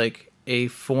this is, like, a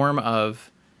form of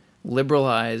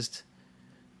liberalized,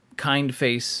 kind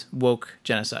face, woke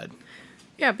genocide.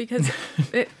 Yeah, because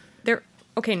they're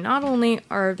okay. Not only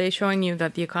are they showing you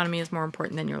that the economy is more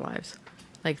important than your lives,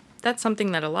 like that's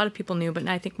something that a lot of people knew, but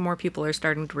I think more people are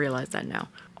starting to realize that now.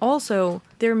 Also,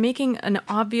 they're making an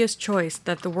obvious choice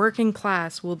that the working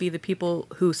class will be the people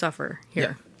who suffer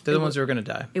here. Yeah, they're the ones who are going to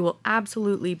die. It will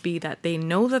absolutely be that. They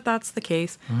know that that's the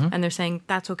case, and they're saying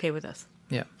that's okay with us.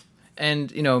 Yeah.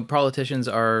 And, politicians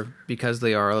are, because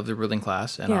they are of the ruling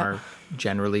class and are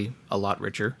generally a lot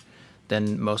richer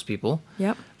than most people.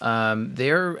 Yep.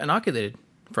 They're inoculated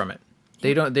from it.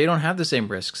 They don't have the same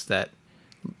risks that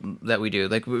we do.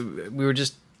 Like, we were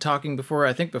just talking before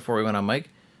we went on mic,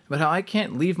 about how I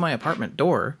can't leave my apartment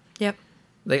door. Yep.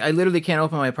 Like, I literally can't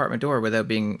open my apartment door without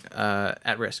being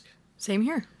at risk. Same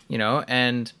here.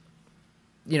 And,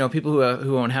 people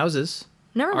who own houses...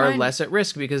 are less at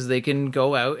risk because they can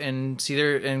go out and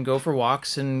and go for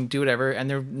walks and do whatever, and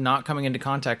they're not coming into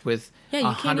contact with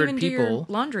 100 can't even people. do your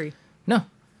laundry. No,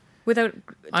 without.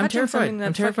 I'm terrified.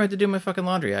 I'm terrified to do my fucking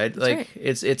laundry.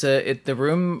 The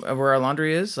room where our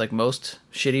laundry is, like most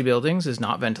shitty buildings, is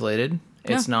not ventilated.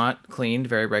 It's not cleaned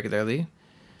very regularly.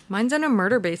 Mine's in a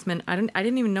murder basement. I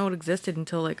didn't even know it existed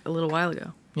until like a little while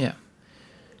ago. Yeah,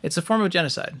 it's a form of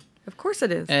genocide. Of course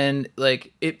it is. And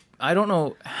I don't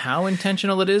know how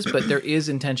intentional it is, but there is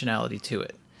intentionality to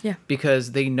it. Yeah.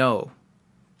 Because they know,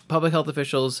 public health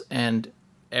officials and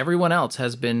everyone else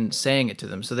has been saying it to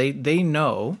them. So they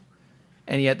know,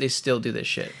 and yet they still do this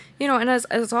shit. And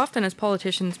as often as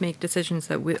politicians make decisions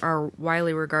that are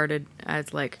widely regarded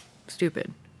as like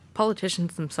stupid,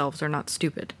 politicians themselves are not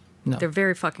stupid. No. They're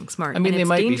very fucking smart. I mean, they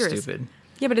might dangerous. be stupid.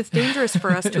 Yeah, but it's dangerous for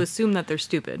us to assume that they're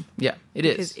stupid. Yeah, it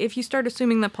is. Because if you start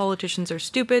assuming that politicians are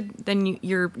stupid, then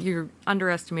you're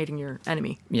underestimating your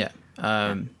enemy. Yeah.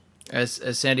 As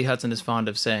Sandy Hudson is fond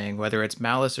of saying, whether it's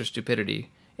malice or stupidity,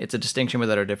 it's a distinction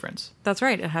without a difference. That's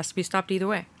right. It has to be stopped either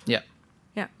way. Yeah.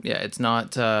 Yeah. Yeah, it's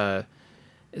not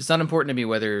important to me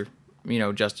whether,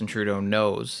 Justin Trudeau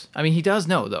knows. I mean, he does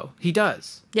know, though. He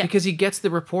does. Yeah. Because he gets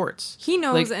the reports. He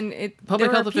knows,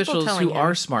 public health officials who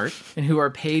are smart and who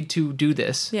are paid to do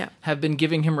this have been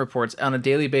giving him reports on a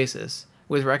daily basis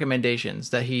with recommendations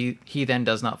that he then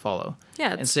does not follow.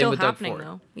 Yeah, it's still happening,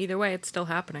 though. Either way, it's still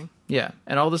happening. Yeah,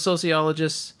 and all the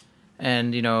sociologists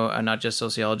and, not just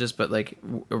sociologists, but, like,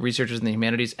 researchers in the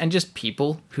humanities and just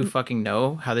people who fucking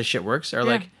know how this shit works are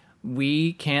like,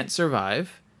 we can't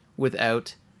survive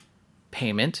without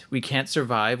payment. We can't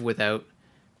survive without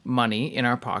money in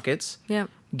our pockets. Yeah.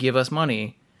 Give us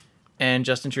money. And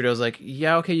Justin Trudeau's like,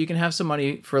 yeah, okay, you can have some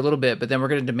money for a little bit, but then we're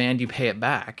going to demand you pay it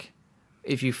back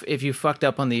if you fucked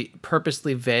up on the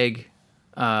purposely vague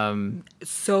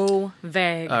so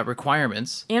vague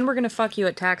requirements. And we're going to fuck you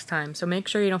at tax time, so make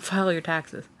sure you don't file your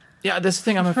taxes. Yeah, that's the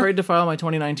thing. I'm afraid to file my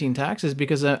 2019 taxes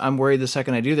because I'm worried the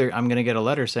second I do that, I'm going to get a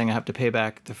letter saying I have to pay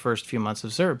back the first few months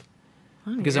of CERB.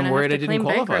 Because I'm worried I didn't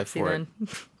qualify for it.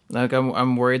 Like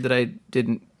I'm worried that I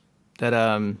didn't.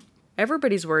 That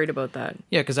Everybody's worried about that.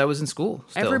 Yeah, because I was in school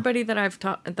still. Everybody that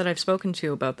I've spoken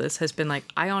to about this has been like,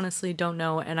 I honestly don't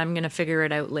know, and I'm gonna figure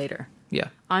it out later. Yeah.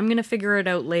 I'm gonna figure it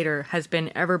out later has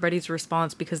been everybody's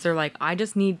response, because they're like, I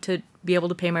just need to be able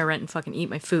to pay my rent and fucking eat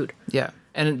my food. Yeah.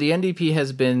 And the NDP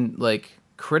has been like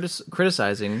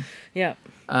criticizing. Yeah.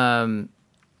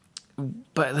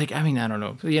 But like, I mean, I don't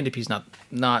know. The NDP's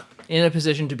not in a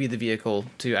position to be the vehicle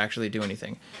to actually do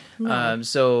anything. No.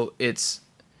 So it's,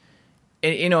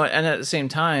 you know, and at the same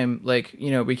time, like,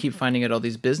 you know, we keep finding out all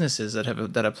these businesses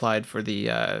that applied for the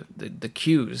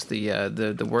Qs,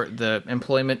 the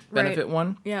employment benefit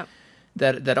one. Yeah.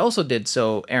 That also did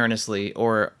so erroneously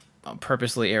or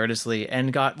purposely erroneously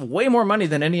and got way more money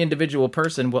than any individual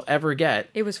person will ever get.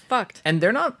 It was fucked. And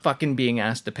they're not fucking being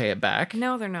asked to pay it back.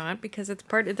 No, they're not, because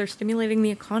they're stimulating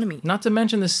the economy. Not to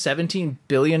mention the $17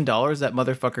 billion that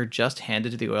motherfucker just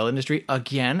handed to the oil industry.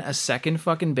 Again, a second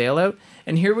fucking bailout.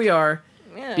 And here we are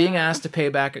being asked to pay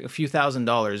back a few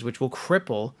 $1,000s, which will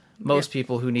cripple most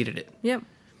people who needed it. Yep.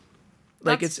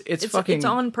 Like, it's fucking... It's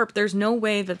on purpose. There's no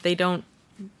way that they don't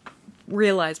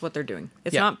realize what they're doing.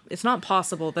 It's not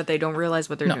possible that they don't realize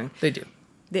what they're doing. No, they do.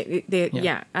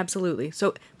 Yeah, absolutely.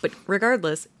 So, but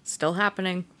regardless, still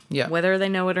happening. Yeah. Whether they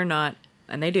know it or not,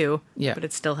 and they do. Yeah. But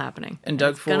it's still happening. And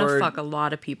Doug it's gonna Ford- fuck a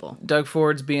lot of people. Doug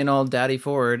Ford's being all Daddy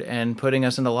Ford and putting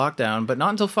us into lockdown, but not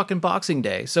until fucking Boxing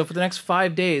Day. So for the next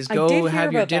 5 days, I go did hear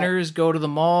have your about that. dinners, go to the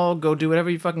mall, go do whatever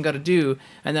you fucking got to do.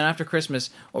 And then after Christmas,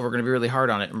 we're going to be really hard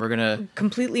on it. And we're going to...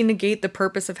 Completely negate the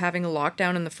purpose of having a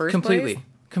lockdown in the first Completely. place.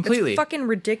 Completely. It's fucking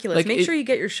ridiculous. Like, Make sure you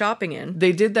get your shopping in.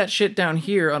 They did that shit down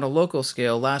here on a local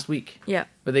scale last week. Yeah.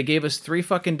 But they gave us 3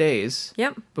 fucking days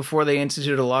Yep. before they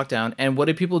instituted a lockdown. And what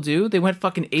did people do? They went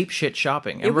fucking ape shit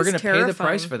shopping. And It we're was going to pay the terrifying.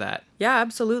 price for that. Yeah,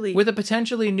 absolutely. With a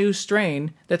potentially new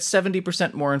strain that's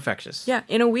 70% more infectious. Yeah,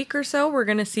 in a week or so, we're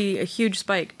going to see a huge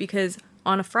spike, because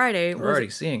on a Friday... We're already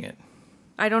seeing it.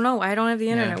 I don't know. I don't have the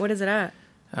internet. Yeah. What is it at?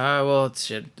 Well, it's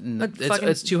shit. fucking-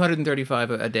 It's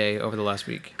 235 a day over the last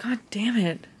week. God damn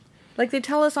it. Like, they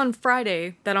tell us on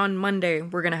Friday that on Monday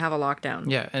we're going to have a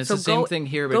lockdown. Yeah, and it's the same thing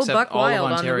here, go except buck all of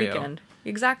wild Ontario. on the weekend.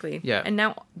 Exactly. Yeah. And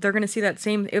now they're going to see that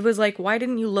same... It was like, why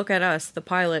didn't you look at us, the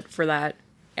pilot, for that?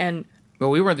 And... Well,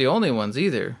 we weren't the only ones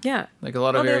either. Yeah. Like, a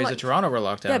lot of Oh, they areas like- of Toronto were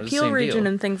locked down. Yeah, It was the Peel same region deal.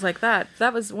 and things like that.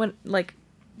 That was when, like...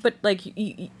 But, like,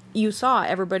 you saw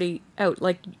everybody out.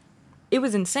 Like, it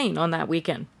was insane on that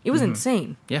weekend. It was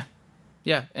insane. Yeah.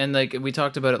 Yeah, and like we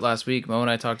talked about it last week, Mo and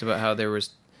I talked about how there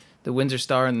was the Windsor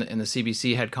Star and the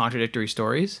CBC had contradictory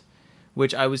stories,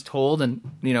 which I was told, and,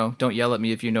 you know, don't yell at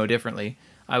me if you know differently,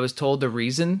 I was told the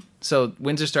reason. So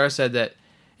Windsor Star said that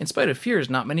in spite of fears,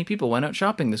 not many people went out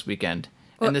shopping this weekend.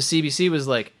 Well- And the CBC was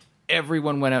like,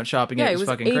 everyone went out shopping. Yeah, And it it was was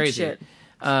fucking ape crazy. shit.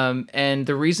 And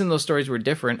the reason those stories were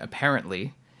different,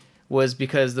 apparently, was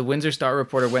because the Windsor Star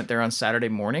reporter went there on Saturday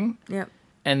morning, Yeah.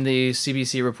 and the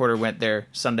CBC reporter went there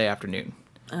Sunday afternoon.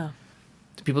 Oh.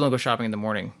 People don't go shopping in the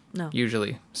morning. No.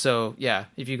 Usually. So, yeah,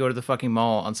 if you go to the fucking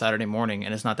mall on Saturday morning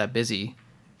and it's not that busy,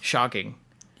 shocking.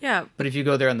 Yeah. But if you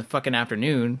go there in the fucking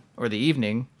afternoon or the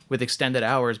evening, with extended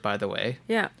hours, by the way,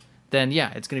 Yeah. then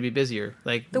yeah, it's going to be busier.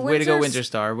 Like, The way to go, Windsor's- Windsor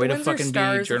Star. Way the to Windsor fucking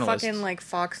Star be is journalists. the fucking, like,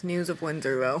 Fox News of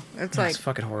Windsor, though. It's That's like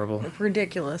fucking horrible.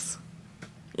 ridiculous.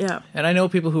 Yeah. And I know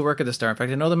people who work at the Star. In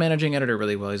fact, I know the managing editor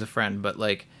really well. He's a friend, but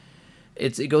like,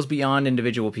 it goes beyond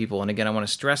individual people. And again, I want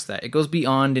to stress that it goes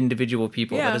beyond individual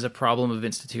people. Yeah. That is a problem of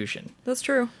institution. That's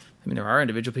true. I mean, there are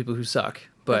individual people who suck,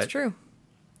 but That's true.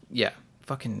 yeah,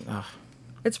 fucking, ugh.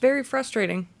 It's very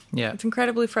frustrating. Yeah. It's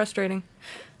incredibly frustrating.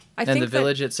 I And think the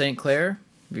village at St. Clair.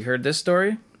 Have you heard this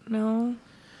story? No.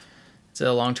 It's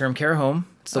a long-term care home.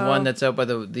 It's the Oh. one that's out by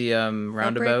the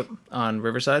roundabout on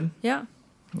Riverside, Yeah.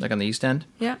 like on the east end.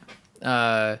 Yeah.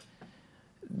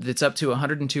 It's up to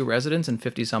 102 residents and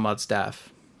 50 some odd staff.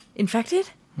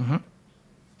 Infected? Mm-hmm.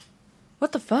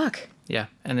 What the fuck? Yeah,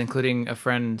 and including a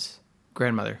friend's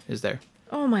grandmother is there.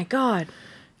 Oh my god.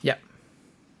 Yeah.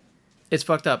 It's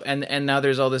fucked up. And now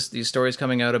there's all these stories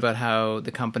coming out about how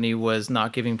the company was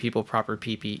not giving people proper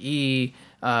PPE,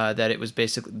 that it was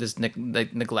basically this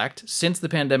neglect since the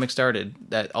pandemic started,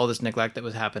 that all this neglect that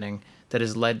was happening that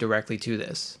has led directly to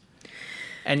this.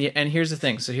 And here's the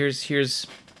thing. So here's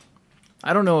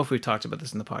I don't know if we've talked about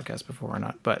this in the podcast before or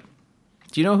not, but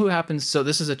do you know who happens? So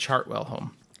this is a Chartwell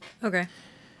home. Okay.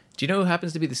 Do you know who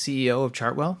happens to be the CEO of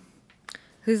Chartwell?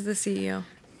 Who's the CEO?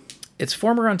 It's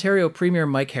former Ontario Premier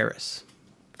Mike Harris.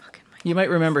 Fucking Mike. You might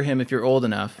remember him if you're old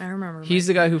enough. I remember He's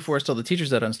the guy who forced all the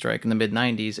teachers out on strike in the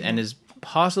mid-90s and is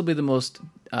possibly the most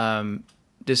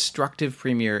destructive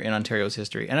premier in Ontario's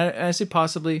history. And I say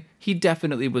possibly, he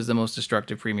definitely was the most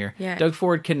destructive premier. Yeah. Doug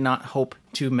Ford cannot hope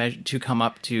to come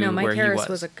up to No, Mike where Harris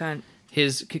he was. a cunt.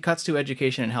 his cuts to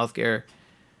education and healthcare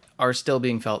are still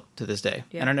being felt to this day.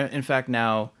 Yeah. And are, in fact,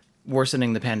 now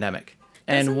worsening the pandemic.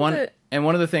 And Doesn't one the- and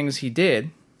one of the things he did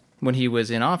when he was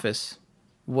in office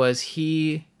was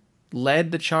he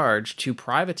led the charge to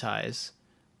privatize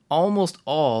almost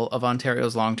all of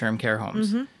Ontario's long-term care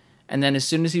homes. And then as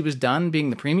soon as he was done being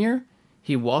the premier,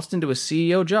 he waltzed into a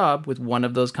CEO job with one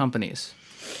of those companies.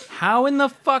 How in the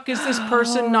fuck is this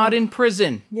person not in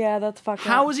prison? Yeah, that's fucked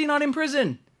How up. is he not in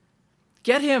prison?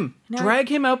 Get him. No. Drag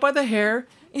him out by the hair,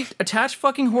 attach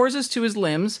fucking horses to his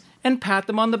limbs, and pat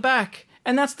them on the back.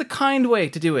 And that's the kind way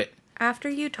to do it. After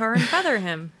you tar and feather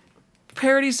him.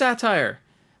 Parody satire.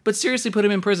 But seriously, put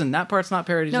him in prison. That part's not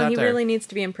parody No, satire. he really needs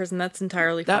to be in prison. That's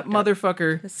entirely That fucked up.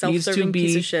 motherfucker self-serving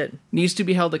piece of shit. needs to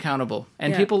be held accountable.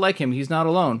 And Yeah. people like him. He's not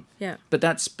alone. Yeah. But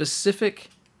that specific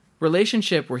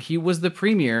relationship where he was the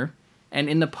premier and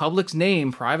in the public's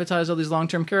name privatized all these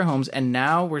long-term care homes, and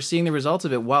now we're seeing the results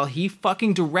of it while he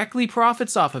fucking directly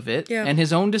profits off of it Yeah. and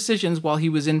his own decisions while he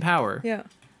was in power. Yeah.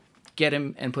 Get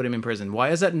him and put him in prison. Why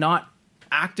has that not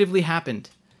actively happened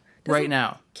right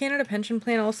now? Canada Pension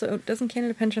Plan also doesn't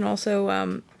Canada Pension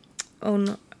also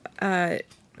own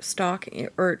stock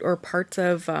or parts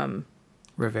of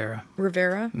Rivera.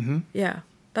 Rivera? Mm-hmm. Yeah,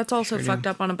 that's also Sure fucked do.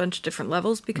 up on a bunch of different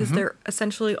levels because they're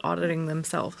essentially auditing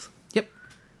themselves, Yep.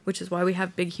 which is why we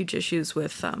have big, huge issues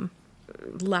with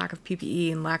lack of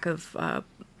PPE and lack of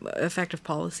effective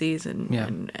policies and, Yeah.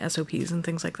 and SOPs and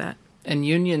things like that. And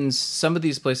unions, some of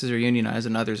these places are unionized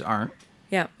and others aren't.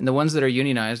 Yeah, And the ones that are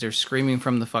unionized are screaming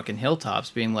from the fucking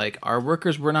hilltops, being like, our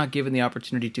workers were not given the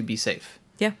opportunity to be safe.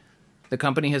 yeah, The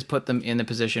company has put them in the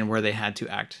position where they had to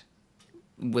act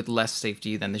with less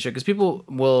safety than they should. Because people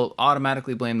will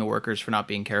automatically blame the workers for not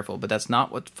being careful, but that's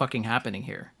not what's fucking happening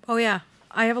here. oh yeah.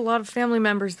 I have a lot of family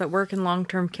members that work in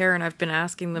long-term care, and I've been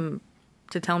asking them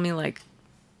to tell me like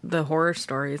the horror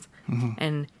stories,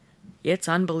 and it's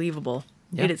unbelievable.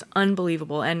 Yeah. It is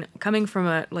unbelievable. And coming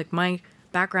from my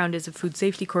background is a food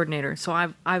safety coordinator, so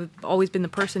I've always been the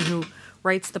person who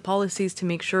writes the policies to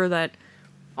make sure that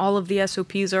all of the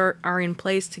SOPs are in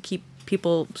place to keep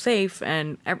people safe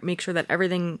and make sure that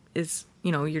everything is,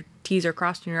 your T's are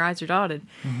crossed and your I's are dotted.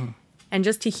 And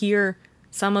just to hear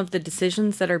some of the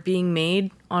decisions that are being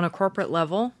made on a corporate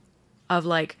level of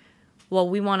like, well,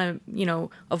 we want to,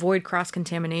 avoid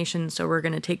cross-contamination, so we're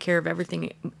going to take care of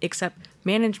everything, except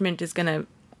management is going to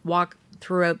walk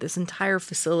throughout this entire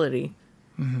facility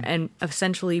and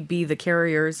essentially be the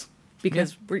carriers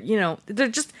because they're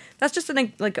just, that's just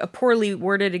a poorly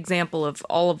worded example of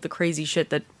all of the crazy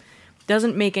shit that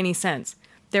doesn't make any sense.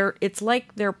 It's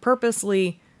like they're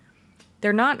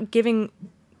not giving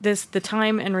this the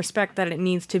time and respect that it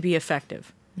needs to be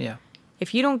effective. Yeah.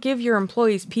 If you don't give your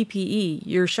employees PPE,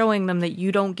 you're showing them that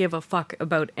you don't give a fuck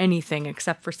about anything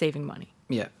except for saving money.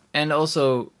 Yeah. And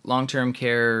also, long-term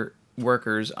care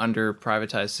workers under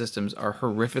privatized systems are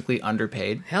horrifically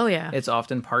underpaid. Hell yeah. It's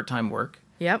often part-time work.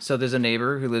 Yep. So there's a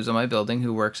neighbor who lives on my building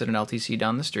who works at an LTC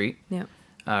down the street. Yeah.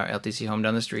 LTC home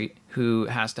down the street, who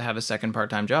has to have a second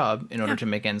part-time job in order to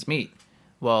make ends meet.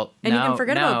 Well, And now, you can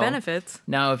forget about benefits.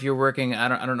 Now, if you're working, I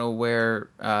don't know where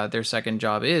their second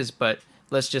job is, but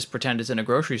let's just pretend it's in a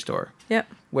grocery store. Yep.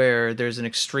 Where there's an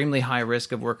extremely high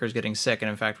risk of workers getting sick, and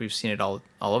in fact, we've seen it all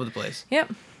over the place.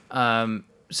 Yep.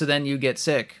 So then you get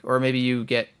sick, or maybe you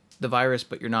get the virus,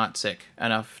 but you're not sick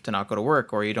enough to not go to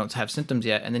work, or you don't have symptoms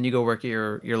yet, and then you go work at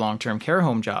your long-term care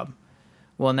home job.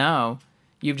 Well, now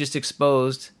you've just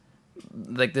exposed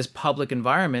like this public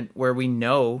environment where we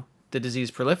know the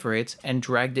disease proliferates and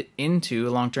dragged it into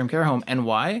a long-term care home. And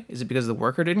why? Is it because the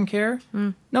worker didn't care?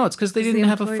 No, it's because they didn't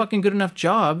have a employee- fucking good enough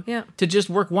job Yeah. to just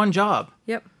work one job.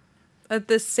 Yep.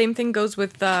 The same thing goes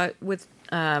with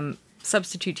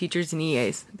substitute teachers and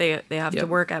EAs. They have to Yep.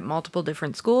 work at multiple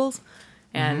different schools,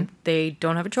 and they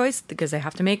don't have a choice because they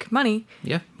have to make money.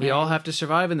 Yeah, we all have to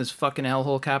survive in this fucking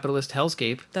hellhole capitalist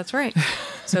hellscape. That's right.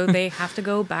 So they have to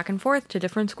go back and forth to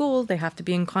different schools. They have to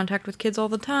be in contact with kids all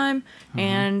the time,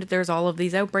 and there's all of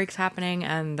these outbreaks happening,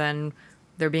 and then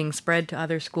they're being spread to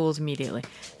other schools immediately.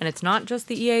 And it's not just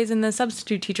the EAs and the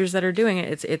substitute teachers that are doing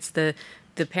it. It's the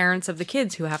parents of the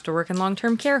kids who have to work in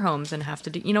long-term care homes and have to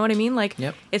do, you know what I mean? Like,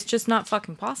 Yep. It's just not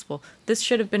fucking possible. This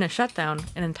should have been a shutdown,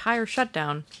 an entire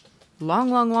shutdown,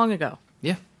 long ago.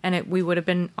 Yeah. And we would have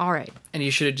been all right. And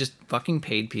you should have just fucking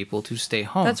paid people to stay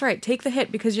home. That's right. Take the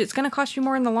hit because it's going to cost you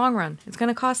more in the long run. It's going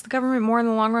to cost the government more in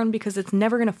the long run because it's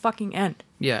never going to fucking end.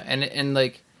 Yeah, and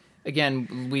like,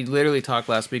 again, we literally talked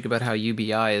last week about how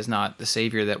UBI is not the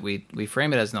savior that we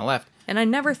frame it as in the left. And I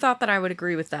never thought that I would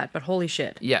agree with that, but holy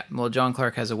shit. Yeah, well, John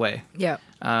Clark has a way. Yeah.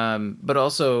 But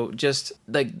also just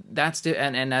like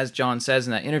and as John says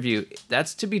in that interview,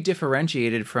 that's to be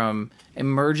differentiated from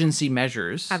emergency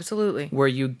measures. Absolutely. Where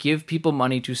you give people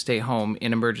money to stay home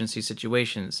in emergency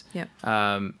situations. Yeah.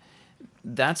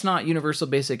 That's not universal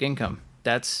basic income.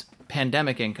 That's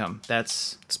pandemic income.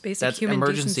 That's human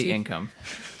emergency decency. income.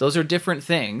 Those are different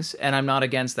things, and I'm not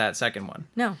against that second one.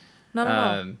 No, not at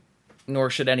all. Nor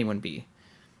should anyone be.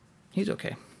 He's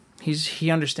okay. He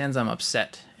understands I'm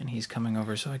upset, and he's coming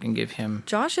over so I can give him.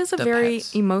 Josh is a the very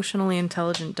pets. emotionally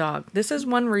intelligent dog. This is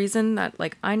one reason that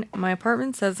like my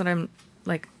apartment says that I'm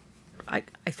like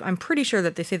I'm pretty sure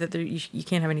that they say that you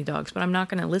can't have any dogs, but I'm not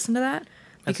going to listen to that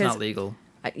That's because not legal.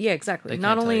 yeah, exactly. They Not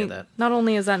can't tell only you that. not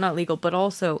only is that not legal, but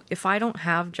also if I don't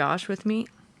have Josh with me,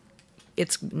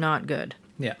 it's not good.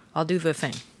 Yeah. I'll do the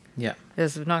thing. Yeah.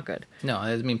 It's not good. No,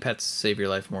 I mean pets save your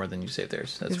life more than you save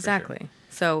theirs. That's Exactly. For sure.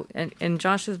 So and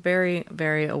Josh is very,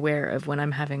 very aware of when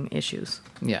I'm having issues.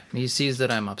 Yeah, he sees that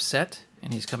I'm upset,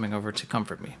 and he's coming over to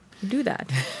comfort me. Do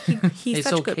that. He's It's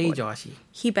such a good okay, boy. Joshy.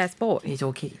 He best boy. It's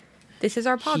okay. This is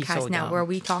our He's podcast so now dumb. where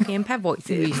we talk in pet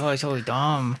voices. He's so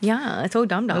dumb. Yeah, it's all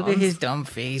dumb dumb. Look at his dumb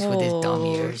face with his dumb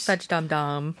ears. Such dumb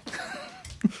dumb.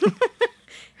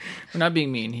 We're not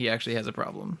being mean. He actually has a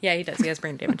problem. Yeah, he does. He has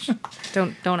brain damage.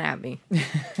 Don't at me.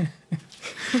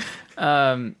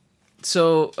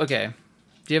 So, okay.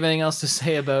 Do you have anything else to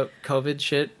say about COVID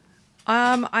shit?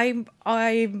 I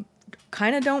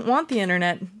kind of don't want the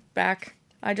internet back.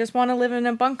 I just want to live in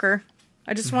a bunker.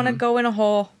 I just want to go in a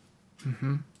hole.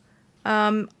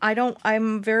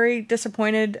 I'm very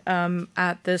disappointed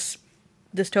at this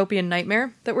dystopian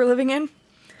nightmare that we're living in.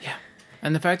 Yeah.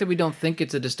 And the fact that we don't think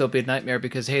it's a dystopian nightmare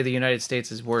because, hey, the United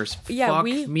States is worse. Yeah, Fuck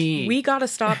we me. gotta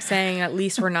stop saying at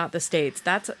least we're not the States.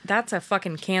 That's a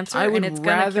fucking cancer, I would and it's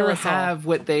gonna kill rather us all. have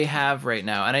what they have right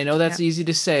now. And I know that's Yeah. easy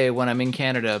to say when I'm in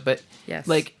Canada, but Yes.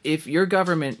 like if your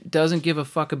government doesn't give a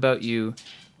fuck about you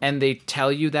and they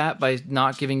tell you that by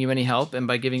not giving you any help and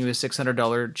by giving you a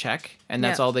 $600 check and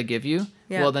that's Yeah. all they give you,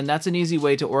 Yeah. well, then that's an easy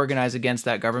way to organize against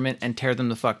that government and tear them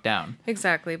the fuck down.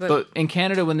 Exactly, But in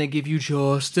Canada, when they give you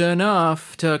just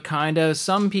enough to kind of,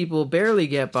 some people barely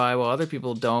get by while other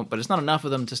people don't, but it's not enough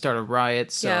of them to start a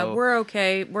riot. So yeah, we're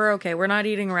okay. We're okay. We're not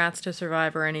eating rats to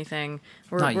survive or anything.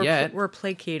 Not yet. We're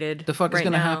placated. the fuck is right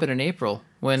going to now. happen in April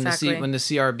when Exactly. when the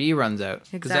CRB runs out?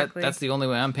 Because Exactly. that's the only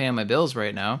way I'm paying my bills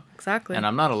right now, Exactly. and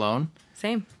I'm not alone.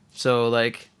 Same. So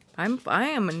like, I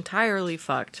am entirely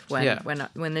fucked when Yeah.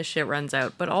 when this shit runs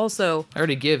out. But also, I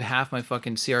already give half my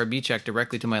fucking CRB check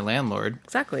directly to my landlord.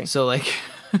 exactly. So like,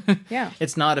 Yeah.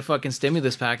 it's not a fucking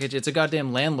stimulus package. It's a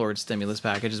goddamn landlord stimulus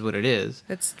package, is what it is.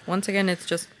 It's once again, it's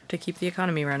just to keep the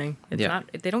economy running. It's Yeah. not.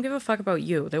 They don't give a fuck about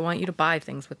you. They want you to buy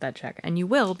things with that check, and you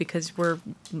will because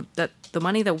the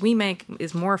money that we make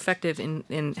is more effective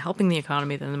in helping the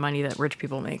economy than the money that rich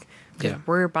people make. Because Yeah.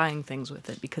 we're buying things with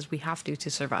it because we have to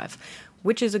survive,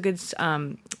 which is a good.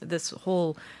 This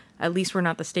whole, at least we're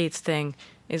not the States thing,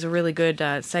 is a really good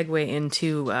segue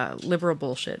into liberal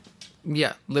bullshit.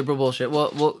 Yeah, liberal bullshit.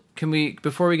 Well, can we,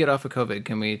 before we get off of COVID,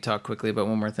 can we talk quickly about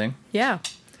one more thing? Yeah.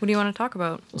 What do you want to talk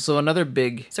about? So another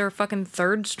big. Is there a fucking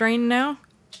third strain now?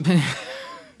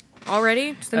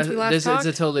 Already? Since we last talked?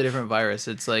 It's a totally different virus.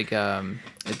 It's like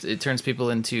it turns people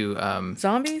into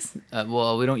Zombies?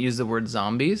 well, we don't use the word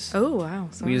zombies. Oh, wow.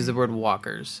 We Sorry. use the word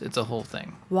walkers. It's a whole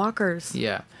thing. Walkers.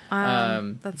 Yeah. That's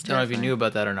don't know if you terrifying. knew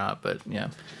about that or not, but yeah.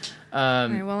 All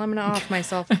right, well, I'm going to off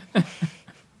myself.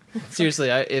 Seriously,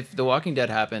 if The Walking Dead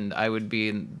happened, I would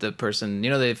be the person. You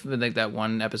know, they've like that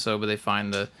one episode where they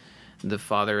find the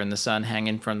father and the son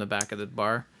hanging from the back of the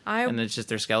bar, and it's just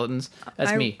their skeletons.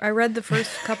 That's me. I read the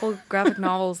first couple graphic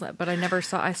novels, but I never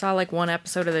saw. I saw like one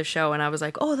episode of the show, and I was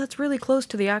like, "Oh, that's really close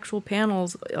to the actual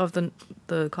panels of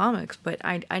the comics." But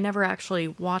I never actually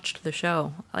watched the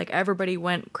show. Like everybody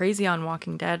went crazy on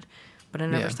Walking Dead, but I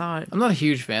never saw it. I'm not a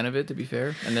huge fan of it, to be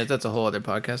fair, and that's a whole other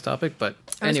podcast topic. But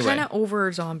I was anyway, kind of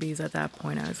over zombies at that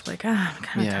point. I was like, I'm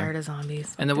kind of Yeah. tired of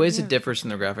zombies. and the ways it differs from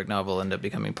the graphic novel end up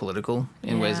becoming political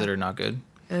in ways Yeah. that are not good.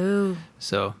 Oh,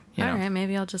 So you know, all right.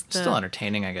 Maybe I'll just still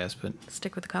entertaining, I guess. But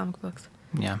stick with the comic books.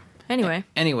 yeah. Anyway,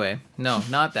 No,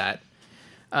 not that.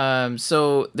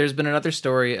 So there's been another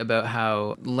story about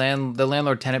how the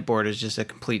landlord-tenant board is just a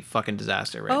complete fucking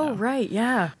disaster right now. oh right,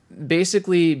 yeah.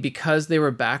 Basically, because they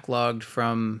were backlogged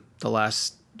from the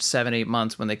last 7-8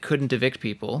 months when they couldn't evict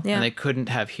people Yeah. and they couldn't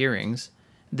have hearings,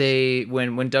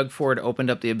 when Doug Ford opened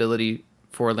up the ability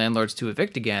for landlords to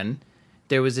evict again,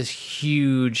 there was this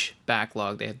huge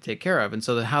backlog they had to take care of. And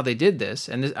so how they did this,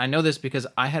 and I know this because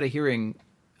I had a hearing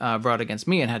brought against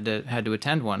me and had to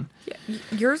attend one.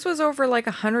 Yours was over like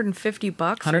 $150.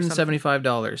 $175.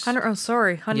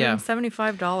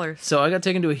 $175. So I got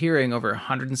taken to a hearing over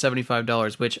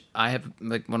 $175, which I have,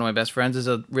 like, one of my best friends is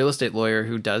a real estate lawyer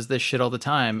who does this shit all the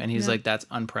time. And he's like, that's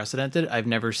unprecedented. I've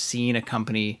never seen a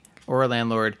company or a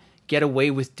landlord get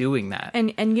away with doing that.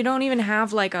 And you don't even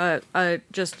have like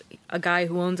just a guy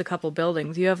who owns a couple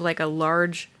buildings. You have like a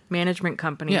large management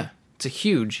company. Yeah. It's a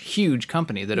huge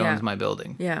company that owns my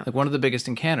building. Yeah. Like one of the biggest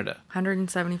in Canada.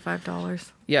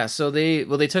 $175. Yeah, so they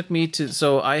took me to,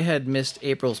 so I had missed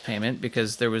April's payment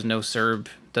because there was no CERB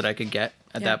that I could get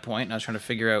at that point. And I was trying to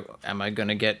figure out, am I going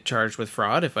to get charged with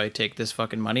fraud if I take this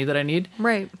fucking money that I need?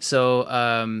 Right. So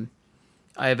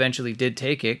I eventually did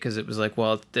take it because it was like,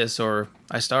 well, this or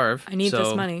I starve. I need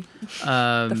this money.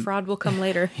 The fraud will come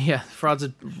later. Yeah, fraud's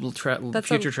a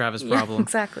future Travis problem. Yeah,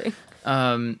 exactly.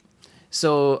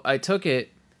 So I took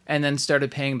it and then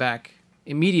started paying back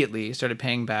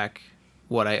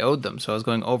what I owed them. So I was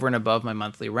going over and above my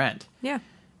monthly rent. Yeah.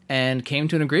 And came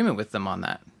to an agreement with them on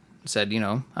that. Said,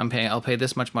 I'll pay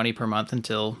this much money per month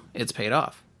until it's paid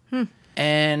off.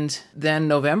 And then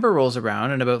November rolls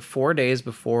around, and about 4 days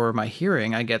before my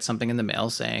hearing, I get something in the mail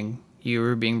saying you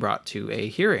were being brought to a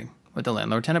hearing with the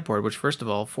Landlord Tenant Board, which, first of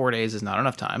all, 4 days is not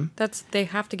enough time. They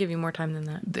have to give you more time than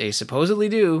that. They supposedly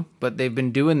do, but they've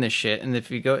been doing this shit. And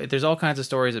if you go, there's all kinds of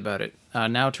stories about it.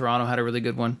 Now Toronto had a really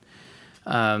good one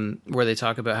where they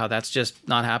talk about how that's just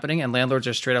not happening, and landlords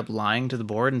are straight up lying to the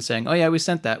board and saying, "Oh yeah, we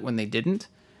sent that," when they didn't.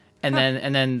 And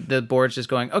then the board's just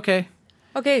going, "Okay."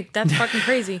 Okay, that's fucking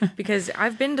crazy, because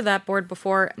I've been to that board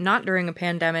before, not during a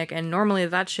pandemic, and normally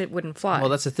that shit wouldn't fly. Well,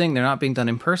 that's the thing. They're not being done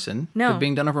in person. No. They're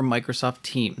being done over Microsoft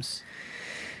Teams.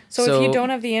 So if you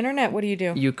don't have the internet, what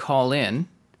do? You call in,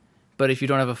 but if you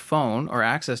don't have a phone or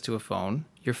access to a phone,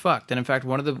 you're fucked. And in fact,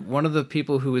 one of the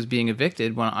people who was being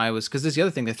evicted when because this is the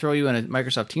other thing, they throw you in a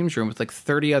Microsoft Teams room with like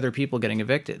 30 other people getting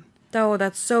evicted. Oh,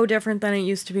 that's so different than it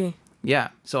used to be. Yeah.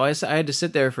 So I had to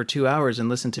sit there for 2 hours and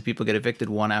listen to people get evicted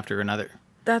one after another.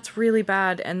 That's really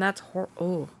bad, and that's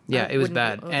yeah, it was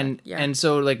bad. And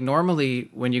so like normally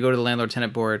when you go to the Landlord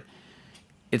Tenant Board,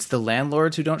 it's the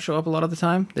landlords who don't show up a lot of the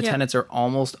time. The tenants are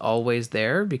almost always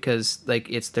there because like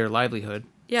it's their livelihood.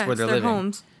 Yeah, where it's they're their living.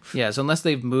 Homes. Yeah, so unless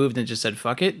they've moved and just said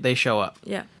fuck it, they show up.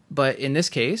 Yeah. But in this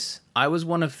case, I was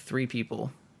one of 3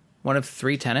 people, one of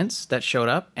 3 tenants that showed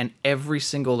up, and every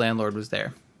single landlord was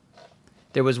there.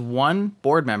 There was one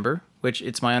board member, which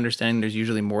it's my understanding there's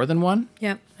usually more than one.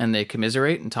 Yeah. And they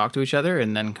commiserate and talk to each other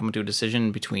and then come to a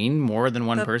decision between more than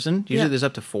one person. Usually there's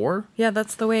up to 4. Yeah,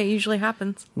 that's the way it usually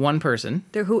happens. One person.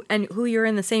 Who you're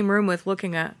in the same room with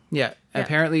looking at. Yeah.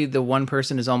 Apparently the one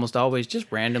person is almost always just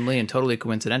randomly and totally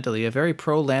coincidentally a very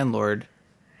pro-landlord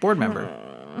board member.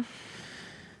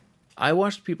 I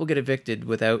watched people get evicted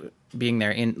without being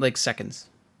there in like seconds.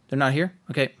 They're not here?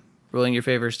 Okay. Ruling your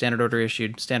favor, standard order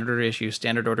issued, standard order issued,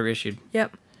 standard order issued.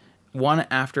 Yep. One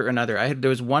after another. There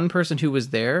was one person who was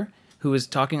there who was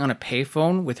talking on a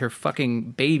payphone with her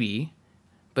fucking baby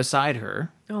beside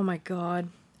her. Oh my God.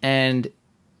 And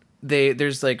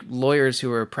there's like lawyers who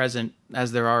are present,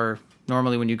 as there are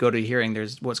normally when you go to a hearing.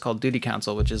 There's what's called duty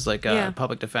counsel, which is like a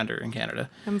public defender in Canada.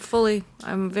 I'm very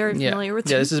familiar with.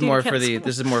 Yeah, this is more for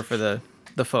the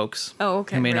folks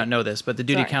who may not know this, but the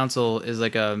duty counsel is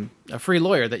like a free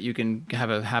lawyer that you can have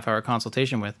a half-hour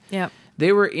consultation with. Yeah.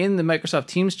 They were in the Microsoft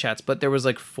Teams chats, but there was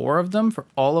like 4 of them for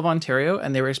all of Ontario,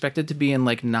 and they were expected to be in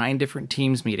like 9 different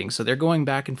Teams meetings. So they're going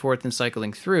back and forth and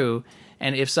cycling through.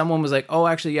 And if someone was like, "Oh,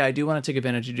 actually, yeah, I do want to take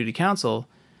advantage of duty counsel,"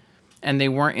 and they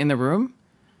weren't in the room,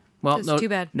 well, too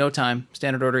bad. No time.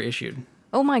 Standard order issued.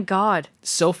 Oh my God.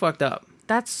 So fucked up.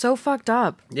 That's so fucked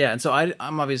up. Yeah, and so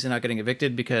I'm obviously not getting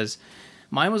evicted because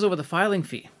mine was over the filing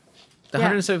fee. The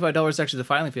 $175 is actually the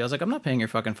filing fee. I was like, I'm not paying your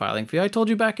fucking filing fee. I told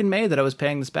you back in May that I was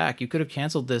paying this back. You could have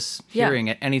canceled this hearing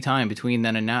at any time between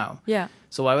then and now. Yeah.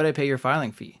 So why would I pay your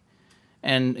filing fee?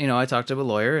 And, I talked to a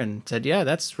lawyer and said, yeah,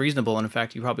 that's reasonable. And in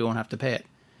fact, you probably won't have to pay it.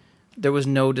 There was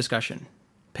no discussion.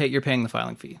 You're paying the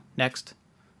filing fee. Next.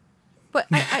 But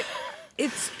they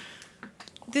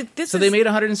made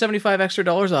 $175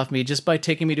 extra off me just by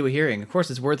taking me to a hearing. Of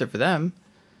course, it's worth it for them.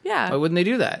 Yeah. Why wouldn't they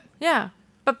do that? Yeah.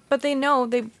 But they know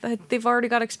they've already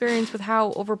got experience with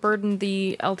how overburdened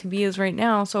the LTB is right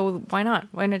now. So why not?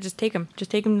 Why not just take them?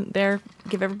 Just take them there.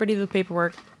 Give everybody the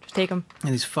paperwork. Just take them.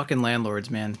 And these fucking landlords,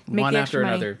 man, Make one after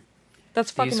another.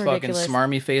 That's fucking ridiculous. These fucking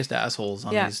smarmy-faced assholes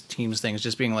on these Teams things,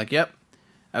 just being like, "Yep,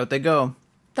 out they go."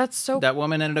 That's so. That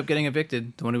woman ended up getting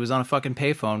evicted. The one who was on a fucking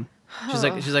payphone. She's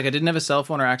like, I didn't have a cell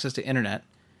phone or access to internet.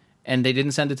 And they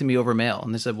didn't send it to me over mail.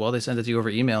 And they said, well, they sent it to you over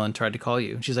email and tried to call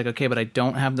you. And she's like, okay, but I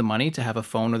don't have the money to have a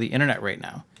phone or the internet right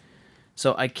now.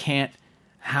 So I can't.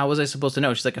 How was I supposed to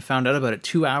know? She's like, I found out about it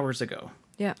 2 hours ago.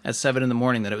 Yeah. At 7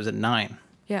 a.m. that it was at 9.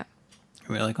 Yeah. And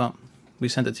we were like, oh, we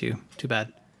sent it to you. Too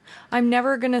bad. I'm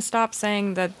never going to stop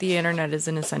saying that the internet is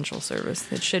an essential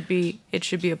service. It should be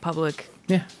a public.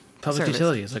 Yeah. Public service.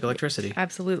 utility. It's like electricity.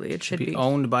 Absolutely. It should be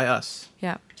owned by us.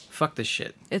 Yeah. Fuck this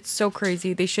shit. It's so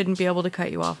crazy. They shouldn't be able to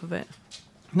cut you off of it.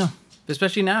 No.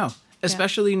 Especially now.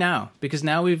 Especially now. Because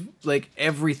now we've, like,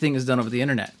 everything is done over the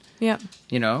internet. Yeah.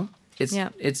 You know?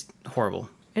 It's horrible.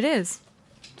 It is.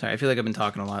 Sorry, I feel like I've been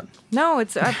talking a lot. No,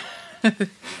 it's...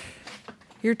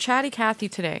 You're chatty Cathy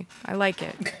today. I like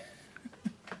it.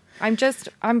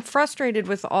 I'm frustrated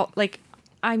with all, like,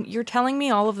 you're telling me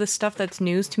all of this stuff that's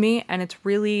news to me, and it's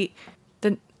really,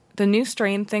 the new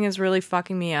strain thing is really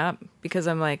fucking me up, because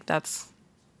I'm like, that's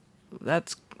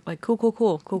like,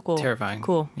 cool. Terrifying.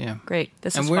 Cool. Yeah. Great.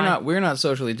 This and is we're fine. we're not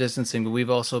socially distancing, but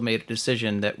we've also made a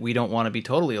decision that we don't want to be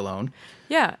totally alone.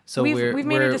 Yeah. So we've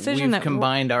made a decision we've that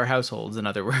combined our households, in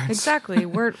other words. Exactly.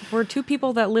 We're two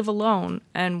people that live alone,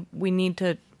 and we need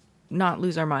to not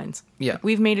lose our minds. Yeah.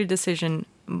 We've made a decision.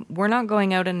 We're not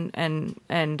going out and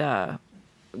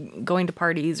going to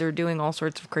parties or doing all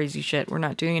sorts of crazy shit. We're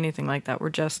not doing anything like that.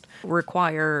 We're just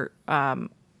require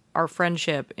our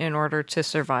friendship in order to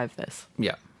survive this.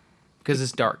 Yeah. Because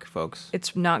it's dark, folks.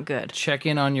 It's not good. Check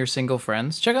in on your single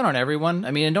friends. Check in on everyone.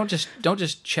 I mean, and don't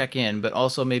just check in, but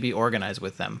also maybe organize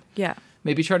with them. Yeah.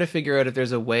 Maybe try to figure out if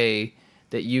there's a way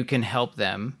that you can help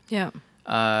them. Yeah.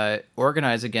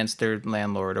 Organize against their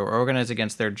landlord or organize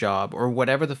against their job or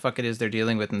whatever the fuck it is they're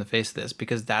dealing with in the face of this,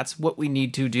 because that's what we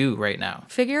need to do right now.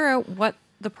 Figure out what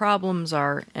the problems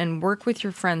are and work with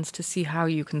your friends to see how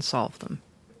you can solve them.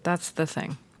 That's the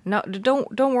thing. No,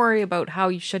 don't worry about how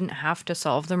you shouldn't have to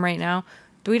solve them right now.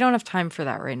 We don't have time for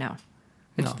that right now.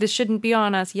 No. This shouldn't be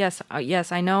on us. Yes,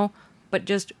 I know, but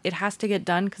just it has to get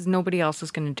done because nobody else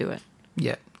is going to do it.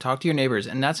 Yeah, talk to your neighbors,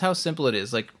 and that's how simple it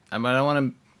is. Like, I don't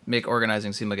want to make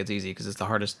organizing seem like it's easy, because it's the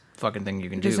hardest fucking thing you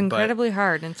can do. It's incredibly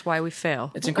hard, and it's why we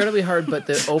fail. It's incredibly hard, but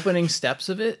the opening steps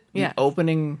of it, the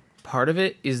opening part of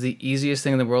it, is the easiest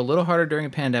thing in the world. A little harder during a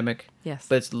pandemic. Yes.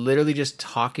 But it's literally just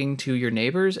talking to your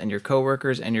neighbors and your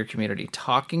coworkers and your community,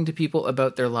 talking to people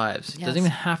about their lives. It doesn't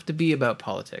even have to be about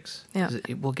politics. Yeah.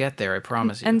 It will get there, I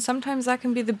promise you. And sometimes that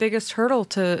can be the biggest hurdle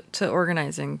to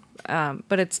organizing,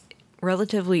 but it's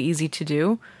relatively easy to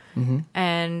do. Mm-hmm.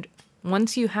 And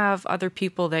once you have other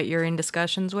people that you're in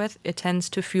discussions with, it tends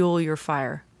to fuel your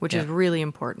fire, which is really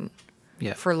important.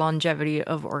 Yeah. For longevity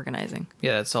of organizing.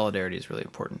 Yeah, that solidarity is really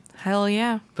important. Hell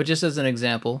yeah. But just as an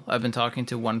example, I've been talking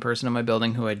to one person in my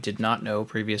building who I did not know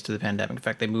previous to the pandemic. In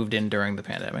fact, they moved in during the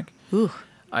pandemic. Ooh.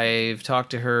 I've talked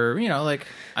to her, like,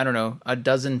 I don't know, a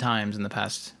dozen times in the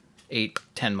past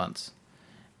 8-10 months.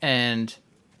 And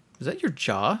is that your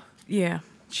jaw? Yeah.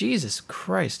 Jesus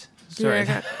Christ. Sorry.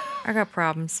 Yeah, I got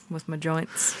problems with my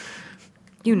joints.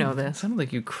 You know It this. sounded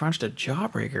like you crunched a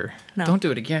jawbreaker. No. Don't do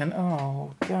it again.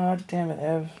 Oh, God damn it,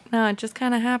 Ev. No, it just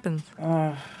kind of happens.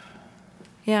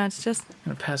 Yeah, it's just I'm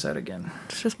going to pass out again.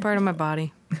 part of my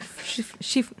body.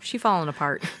 She falling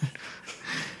apart.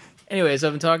 Anyways,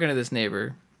 I've been talking to this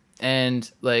neighbor, and,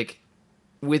 like,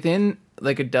 within,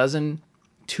 like, a dozen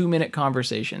 2-minute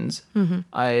conversations,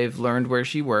 I've learned where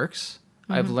she works.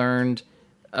 I've learned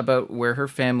about where her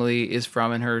family is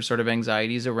from and her sort of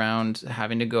anxieties around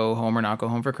having to go home or not go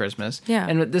home for Christmas. Yeah.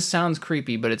 And this sounds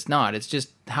creepy, but it's not. It's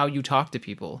just how you talk to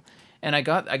people. And I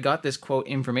got this quote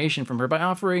information from her by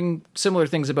offering similar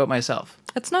things about myself.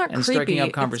 It's not and creepy. striking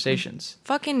up conversations.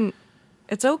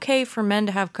 It's okay for men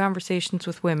to have conversations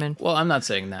with women. Well, I'm not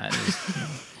saying that.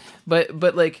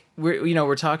 but like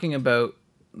we're talking about,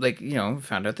 like,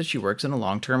 found out that she works in a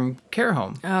long-term care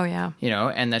home. Oh yeah.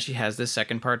 And that she has this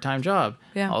second part-time job.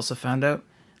 Yeah. Also found out,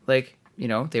 like,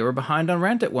 they were behind on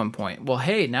rent at one point. Well,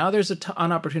 hey, now there's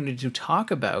an opportunity to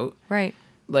talk about, Right.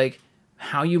 like,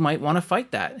 how you might want to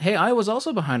fight that. Hey, I was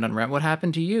also behind on rent. What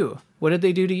happened to you? What did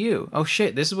they do to you? Oh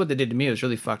shit, this is what they did to me. It was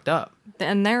really fucked up.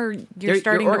 And you're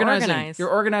starting to organize. You're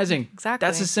organizing. Exactly.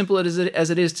 That's as simple as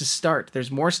it is to start. There's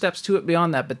more steps to it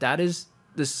beyond that, but that is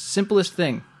the simplest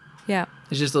thing. Yeah.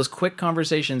 It's just those quick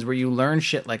conversations where you learn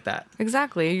shit like that.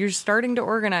 Exactly. You're starting to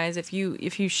organize. If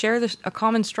you share a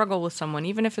common struggle with someone,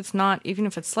 even if it's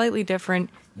slightly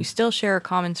different, you still share a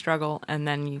common struggle, and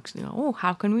then you know,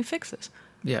 how can we fix this?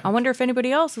 Yeah. I wonder if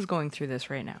anybody else is going through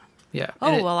this right now. Yeah.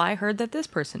 Oh, well, I heard that this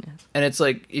person is. And it's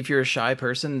like, if you're a shy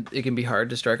person, it can be hard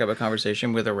to strike up a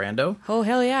conversation with a rando. Oh,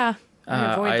 hell yeah.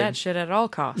 I avoid that shit at all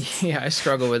costs. Yeah, I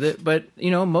struggle with it. But,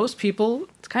 most people...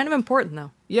 It's kind of important, though.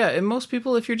 Yeah, and most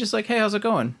people, if you're just like, hey, how's it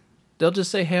going? They'll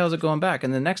just say, hey, how's it going back?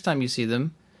 And the next time you see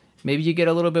them, maybe you get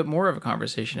a little bit more of a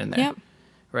conversation in there. Yep.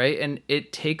 right? And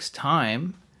it takes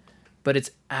time, but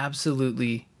it's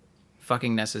absolutely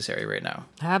fucking necessary right now.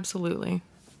 Absolutely.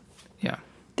 Yeah.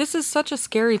 This is such a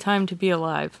scary time to be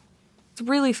alive. It's a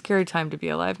really scary time to be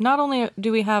alive. Not only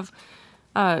do we have,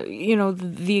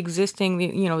 the existing,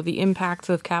 the impacts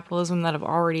of capitalism that have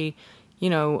already,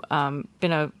 been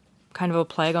a kind of a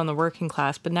plague on the working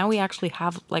class, but now we actually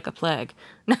have like a plague.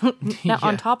 Now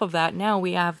on top of that, now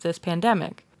we have this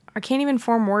pandemic. I can't even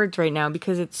form words right now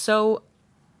because it's so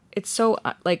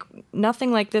like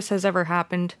nothing like this has ever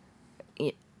happened.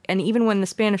 And even when the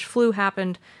Spanish flu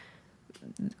happened,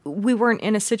 we weren't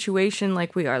in a situation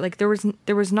like we are. Like there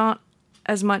was not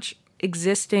as much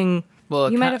existing.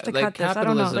 Well, you might have to cut this. I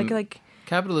don't know. Like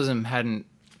capitalism hadn't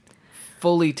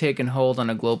fully taken hold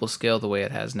on a global scale the way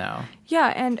it has now.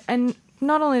 Yeah, and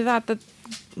not only that, but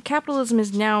capitalism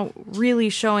is now really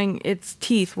showing its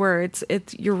teeth, where it's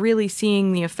you're really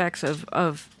seeing the effects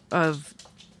of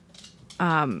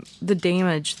the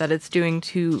damage that it's doing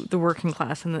to the working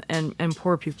class and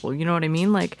poor people. You know what I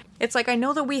mean? Like, it's like, I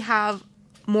know that we have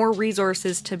more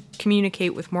resources to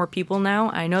communicate with more people now.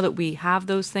 I know that we have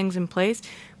those things in place,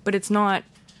 but it's not,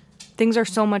 things are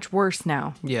so much worse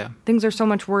now. Yeah. Things are so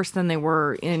much worse than they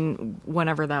were in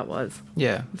whenever that was.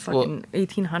 Yeah. Fucking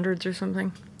 1800s or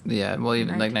something. Yeah, well,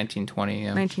 even like 1920.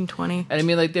 Yeah. 1920. And I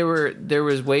mean, like, there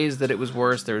was ways that it was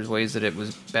worse. There was ways that it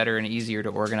was better and easier to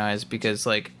organize because,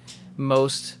 like,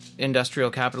 most industrial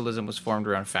capitalism was formed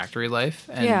around factory life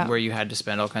and where you had to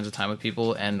spend all kinds of time with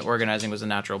people, and organizing was a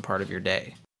natural part of your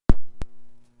day.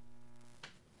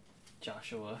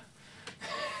 Joshua.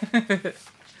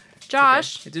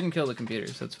 Josh. Okay. It didn't kill the computer,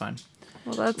 so it's fine.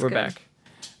 Well, that's We're good. back.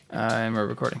 And we're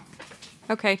recording.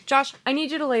 Okay, Josh, I need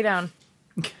you to lay down.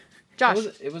 Josh.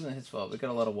 It wasn't his fault. We got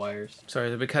a lot of wires. Sorry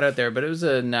that we cut out there, but it was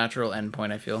a natural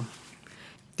endpoint, I feel.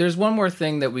 There's one more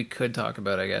thing that we could talk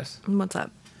about, I guess. What's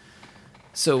up?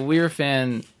 So we're a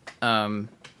fan on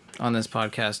this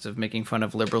podcast of making fun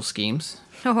of liberal schemes.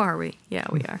 Oh, are we? Yeah,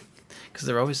 we are. Because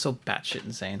they're always so batshit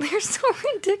insane. They're so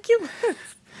ridiculous.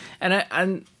 And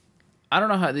I don't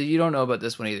know how, you don't know about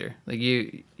this one either. Like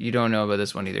you don't know about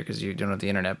this one either because you don't have the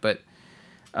internet. But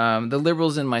the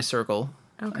liberals in my circle,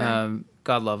 okay.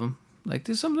 God love them. Like,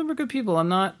 some of them are good people. I'm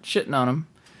not shitting on them.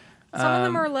 Some of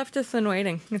them are leftists in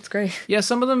waiting. It's great. Yeah,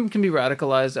 some of them can be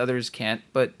radicalized, others can't,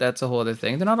 but that's a whole other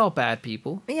thing. They're not all bad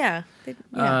people. Yeah.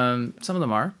 Some of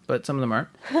them are, but some of them aren't.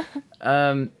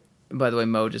 By the way,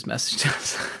 Mo just messaged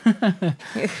us.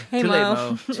 Hey, Too Mo. late,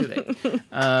 Mo. Too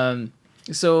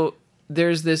late. So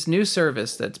there's this new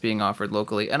service that's being offered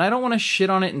locally, and I don't want to shit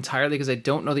on it entirely because I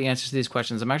don't know the answers to these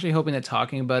questions. I'm actually hoping that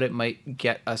talking about it might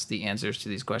get us the answers to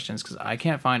these questions because I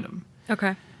can't find them.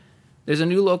 Okay. There's a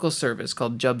new local service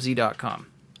called Jubzi.com.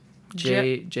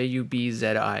 Jubzi.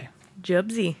 Jubzi.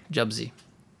 Jubzi.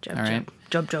 Jub, all right.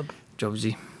 Jub.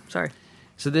 Jubzi. Sorry.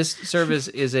 So this service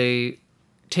is a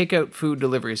takeout food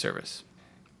delivery service.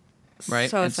 Right?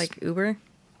 So it's like Uber?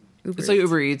 It's like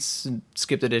Uber Eats,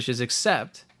 Skip the Dishes,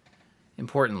 except,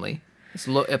 importantly, it's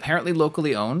apparently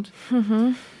locally owned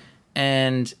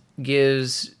and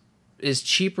is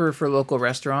cheaper for local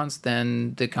restaurants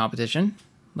than the competition.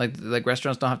 Like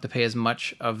restaurants don't have to pay as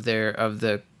much of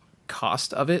the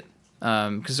cost of it.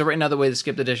 Because so right now the way the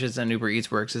Skip the Dishes and Uber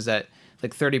Eats works is that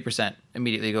like 30%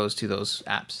 immediately goes to those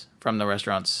apps from the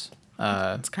restaurants.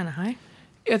 It's kind of high.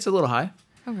 It's a little high.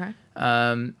 Okay.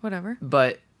 Whatever.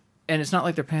 And it's not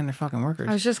like they're paying their fucking workers.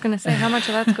 I was just going to say, how much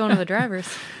of that's going to the drivers?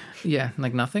 Yeah,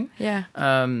 like nothing. Yeah.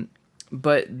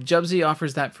 But Jubzi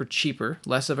offers that for cheaper,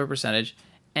 less of a percentage,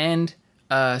 and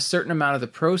a certain amount of the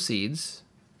proceeds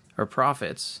or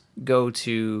profits go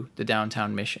to the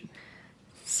downtown mission.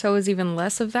 So is even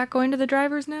less of that going to the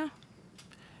drivers now?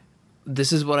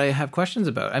 This is what I have questions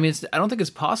about. I mean, I don't think it's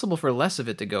possible for less of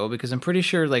it to go because I'm pretty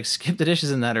sure like Skip the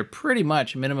Dishes and that are pretty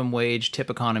much minimum wage, tip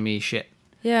economy shit.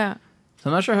 Yeah. So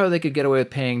I'm not sure how they could get away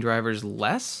with paying drivers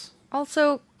less.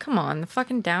 Also, come on, the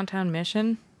fucking downtown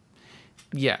mission.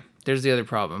 Yeah, there's the other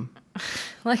problem.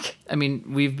 Like, I mean,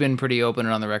 we've been pretty open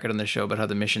and on the record on the show about how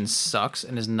the mission sucks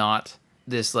and is not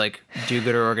this like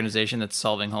do-gooder organization that's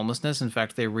solving homelessness. In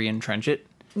fact, they re-entrench it.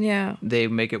 Yeah. They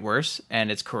make it worse,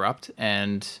 and it's corrupt,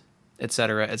 and et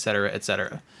cetera, et cetera, et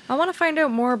cetera. I want to find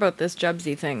out more about this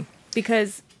Jubzi thing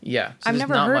because yeah, so I've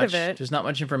never heard of it. There's not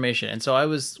much information, and so I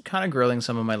was kind of grilling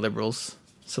some of my liberal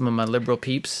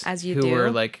peeps, as you who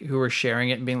do, who were sharing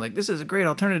it and being like, "This is a great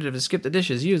alternative to Skip the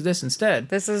Dishes. Use this instead."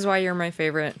 This is why you're my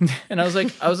favorite. And I was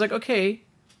like, okay,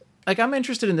 like I'm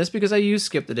interested in this because I use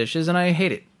Skip the Dishes and I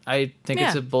hate it. I think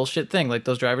it's a bullshit thing. Like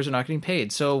those drivers are not getting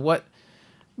paid. So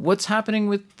what's happening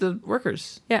with the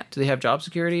workers? Yeah. Do they have job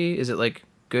security? Is it like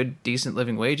good, decent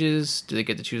living wages? Do they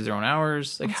get to choose their own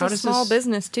hours? Like, It's how a does small this?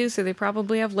 business too, so they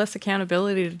probably have less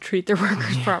accountability to treat their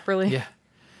workers properly. Yeah,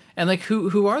 and like,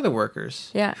 who are the workers?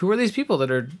 Yeah. Who are these people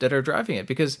that are driving it?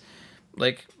 Because,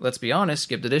 like, let's be honest,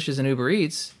 Skip the Dishes and Uber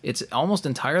Eats, it's almost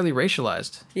entirely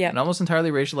racialized. Yeah. An almost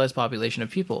entirely racialized population of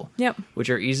people. Yep. Which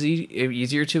are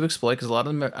easier to exploit because a lot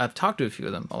of them I've talked to a few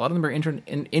of them. A lot of them are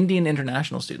Indian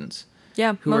international students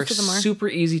Yeah, who most are of them are. super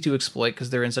easy to exploit because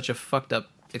they're in such a fucked up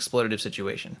exploitative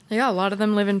situation. Yeah, a lot of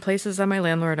them live in places that my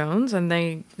landlord owns, and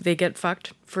they get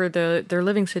fucked for their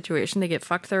living situation. They get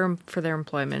fucked for their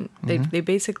employment. They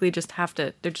basically just have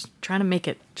to. They're just trying to make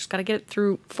it. Just got to get it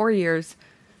through 4 years,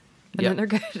 and then they're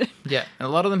good. Yeah, and a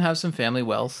lot of them have some family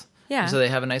wealth. Yeah. So they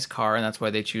have a nice car, and that's why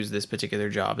they choose this particular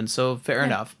job. And so fair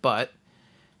enough, but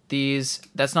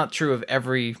that's not true of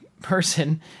every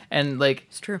person. And like,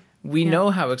 It's true. we know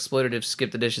how exploitative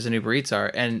Skip the Dishes and Uber Eats are,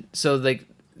 and so like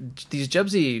these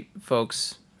Jubsy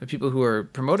folks, the people who are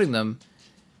promoting them,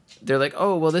 they're like,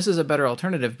 oh, well, this is a better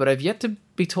alternative, but I've yet to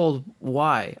be told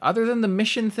why, other than the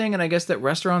mission thing, and I guess that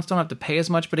restaurants don't have to pay as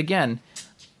much. But again,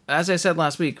 as I said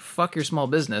last week, fuck your small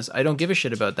business. I don't give a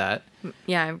shit about that.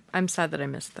 Yeah, I'm sad that I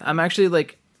missed that. I'm actually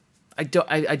like, I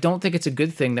don't think it's a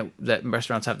good thing that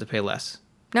restaurants have to pay less.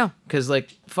 No. Because, like,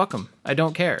 fuck them. I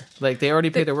don't care. Like, they already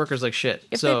pay their workers like shit.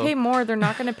 If so, they pay more, they're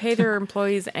not going to pay their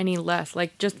employees any less.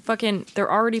 Like, just fucking, they're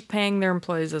already paying their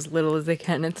employees as little as they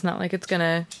can. It's not like it's going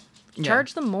to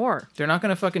charge them more. They're not going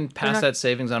to fucking pass that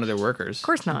savings on to their workers. Of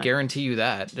course not. Guarantee you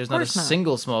that. There's not a course not.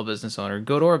 single small business owner,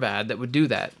 good or bad, that would do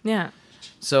that. Yeah.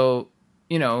 So,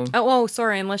 you know, Oh,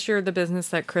 sorry. Unless you're the business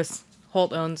that Chris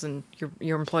Holt owns and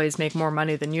your employees make more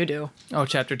money than you do.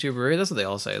 Chapter 2 brewery, that's what they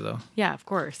all say, though. Yeah, of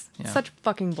course. Yeah. Such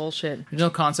fucking bullshit. There's no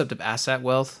concept of asset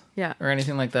wealth Yeah. or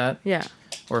anything like that. Yeah.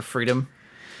 Or freedom.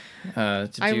 I will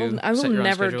set your own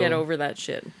never schedule. get over that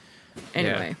shit.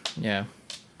 Anyway. Yeah.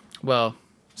 Well,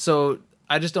 so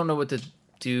I just don't know what to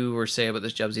do or say about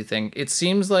this Jubsy thing. It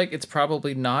seems like it's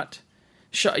probably not...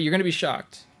 You're going to be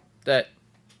shocked that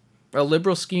a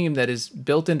liberal scheme that is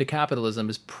built into capitalism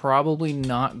is probably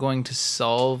not going to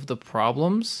solve the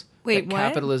problems Wait, that what?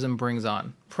 capitalism brings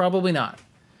on. Probably not.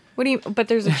 What do you? But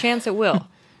there's a chance it will.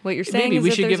 What you're saying Maybe is we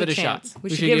that should there's give it a shot. chance. We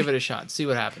should give it a shot. See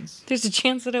what happens. There's a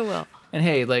chance that it will. And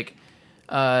hey, like,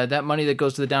 that money that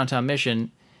goes to the downtown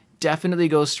mission definitely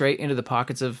goes straight into the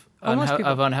pockets of Homeless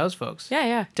people. unhoused folks.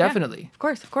 Yeah. Definitely.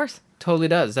 Yeah. Of course. Totally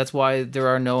does. That's why there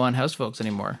are no unhoused folks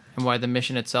anymore, and why the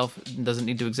mission itself doesn't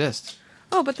need to exist.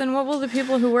 Oh, but then what will the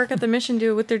people who work at the mission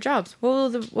do with their jobs?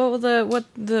 What the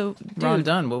dude? Ron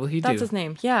Dunn, what will he do? That's his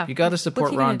name. Yeah. You got to support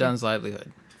What's he Ron gonna do? Dunn's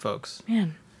livelihood, folks.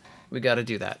 Man, We got to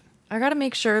do that. I got to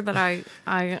make sure that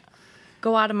I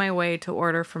go out of my way to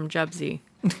order from Jubsy.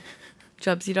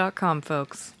 Jubsy.com,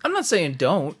 folks. I'm not saying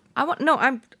don't. I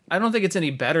don't think it's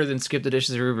any better than Skip the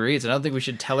Dishes or Uber Eats, and I don't think we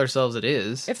should tell ourselves it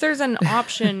is. If there's an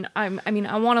option, I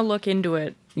want to look into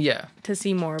it Yeah. to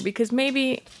see more, because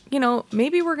maybe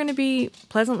we're going to be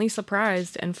pleasantly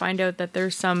surprised and find out that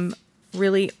there's some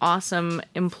really awesome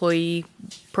employee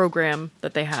program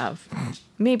that they have.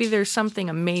 Maybe there's something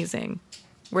amazing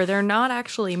where they're not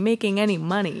actually making any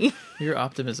money. Your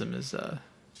optimism is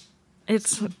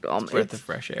It's breath of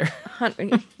fresh air.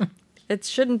 it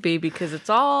shouldn't be, because it's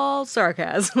all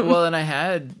sarcasm. Well, and I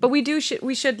had... But we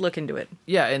should look into it,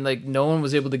 Yeah, and like no one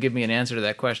was able to give me an answer to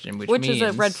that question, which means... is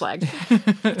a red flag.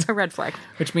 It's a red flag.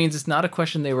 Which means it's not a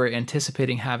question they were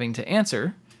anticipating having to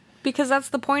answer. Because that's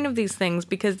the point of these things,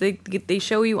 because they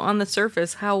show you on the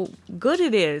surface how good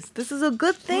it is. This is a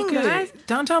good thing, Look at guys. it.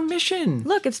 Downtown Mission.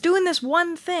 Look, it's doing this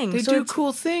one thing. They so do it's-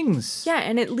 cool things. Yeah,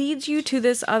 and it leads you to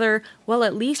this other, well,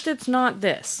 at least it's not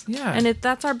this. Yeah. And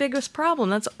that's our biggest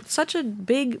problem. That's such a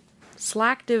big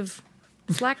slacktivism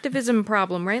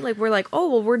problem, right? Like, we're like, oh,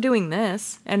 well, we're doing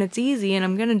this, and it's easy, and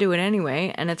I'm going to do it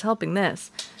anyway, and it's helping this.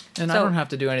 And I So- don't have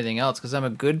to do anything else because I'm a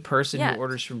good person Yeah. who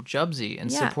orders from Jubsy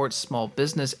and Yeah. supports small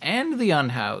business and the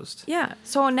unhoused. Yeah,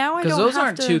 so now I don't Because have those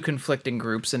aren't to... two conflicting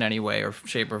groups in any way or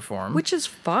shape or form. Which is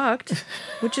fucked.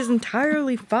 Which is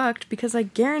entirely fucked, because I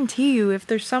guarantee you, if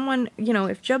there's someone,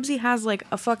 if Jubsy has like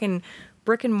a fucking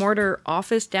brick and mortar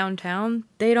office downtown,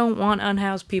 they don't want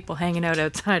unhoused people hanging out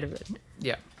outside of it.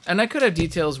 Yeah. And I could have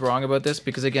details wrong about this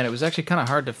because, again, it was actually kind of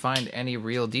hard to find any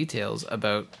real details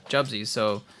about Jubsy.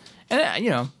 So, and,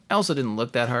 I also didn't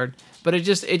look that hard. But it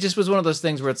just was one of those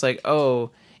things where it's like, oh,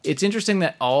 it's interesting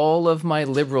that all of my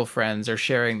liberal friends are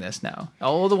sharing this now.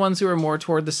 All the ones who are more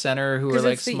toward the center, who are 'Cause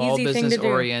like it's the small easy thing to business do.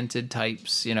 oriented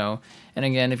types, And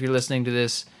again, if you're listening to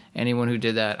this, anyone who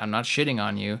did that, I'm not shitting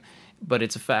on you, but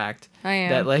it's a fact. I am.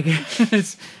 That like,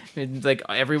 it's like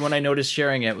everyone I noticed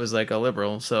sharing it was like a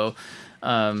liberal. So,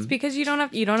 It's because you don't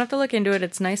have to look into it.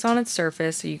 It's nice on its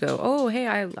surface. You go, oh, hey,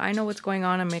 I know what's going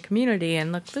on in my community,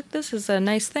 and look, this is a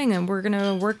nice thing, and we're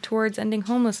gonna work towards ending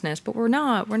homelessness, but we're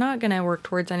not gonna work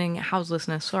towards ending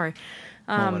houselessness. Sorry.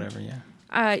 Well, whatever. Yeah.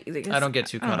 I don't get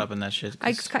too caught up in that shit.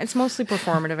 It's mostly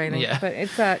performative, I think. Yeah.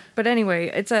 But but anyway,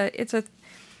 it's a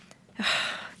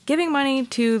giving money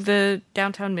to the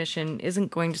downtown mission isn't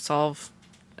going to solve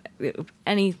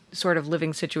any sort of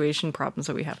living situation problems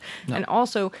that we have. No. And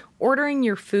also, ordering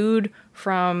your food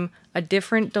from a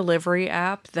different delivery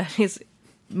app that is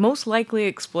most likely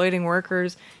exploiting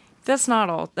workers, that's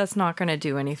not going to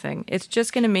do anything. It's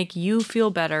just going to make you feel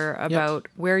better about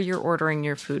where you're ordering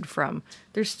your food from.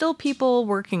 There's still people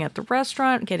working at the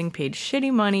restaurant getting paid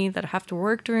shitty money that have to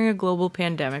work during a global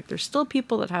pandemic. There's still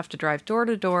people that have to drive door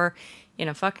to door in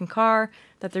a fucking car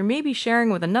that they're maybe sharing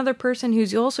with another person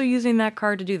who's also using that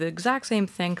car to do the exact same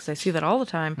thing, because I see that all the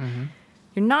time. Mm-hmm.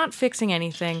 You're not fixing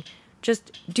anything.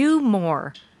 Just do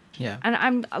more. Yeah. And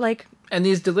I'm like... And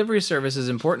these delivery services,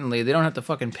 importantly, they don't have to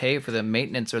fucking pay for the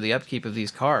maintenance or the upkeep of these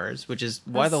cars, which is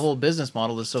why the whole business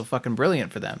model is so fucking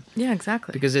brilliant for them. Yeah,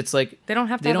 exactly. Because it's like... They don't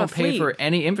have to They have don't a pay fleet. for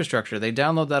any infrastructure. They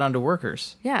download that onto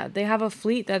workers. Yeah, they have a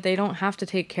fleet that they don't have to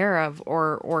take care of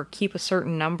or keep a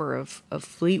certain number of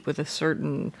fleet with a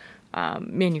certain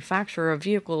manufacturer of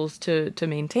vehicles to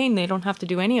maintain. They don't have to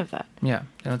do any of that. Yeah,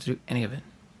 they don't have to do any of it.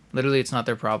 Literally, it's not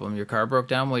their problem. Your car broke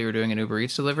down while you were doing an Uber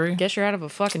Eats delivery. Guess you're out of a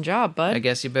fucking job, bud. I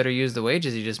guess you better use the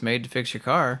wages you just made to fix your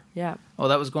car. Yeah. Oh,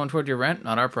 that was going toward your rent?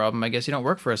 Not our problem. I guess you don't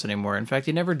work for us anymore. In fact,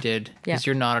 you never did, because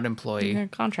you're not an employee. You're a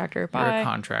contractor. Bye. You're a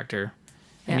contractor,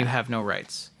 and you have no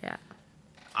rights. Yeah.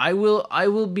 I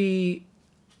will be...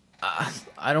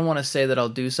 I don't want to say that I'll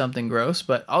do something gross,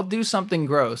 but I'll do something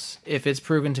gross if it's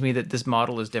proven to me that this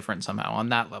model is different somehow on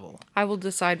that level. I will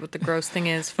decide what the gross thing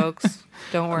is, folks.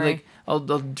 Don't worry. Like, I'll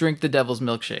drink the devil's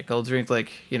milkshake. I'll drink,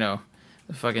 like, the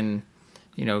fucking,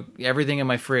 everything in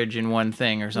my fridge in one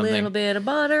thing or something. Little bit of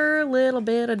butter, little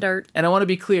bit of dirt. And I want to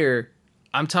be clear,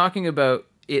 I'm talking about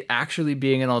it actually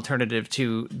being an alternative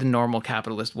to the normal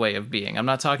capitalist way of being. I'm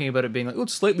not talking about it being like, oh,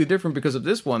 it's slightly different because of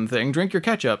this one thing. Drink your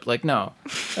ketchup. Like, no,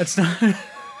 that's not...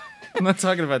 I'm not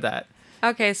talking about that.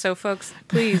 Okay, so folks,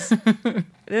 please,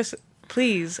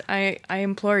 I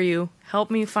implore you,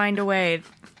 help me find a way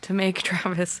to make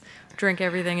Travis drink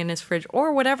everything in his fridge,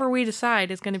 or whatever we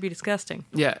decide is going to be disgusting.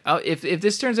 Yeah, if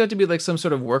this turns out to be like some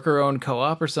sort of worker-owned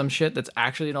co-op or some shit that's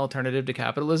actually an alternative to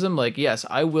capitalism, like, yes,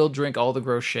 I will drink all the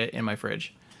gross shit in my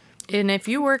fridge. And if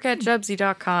you work at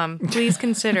Jubsy.com, please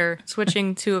consider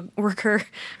switching to a worker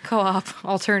co-op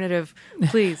alternative.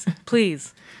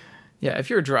 Please. Yeah, if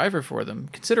you're a driver for them,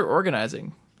 consider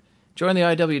organizing. Join the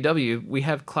IWW. We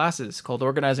have classes called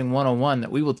Organizing 101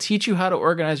 that we will teach you how to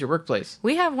organize your workplace.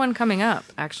 We have one coming up,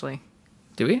 actually.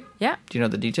 Do we? Yeah. Do you know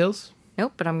the details?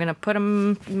 Nope, but I'm going to put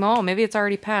them... Oh, maybe it's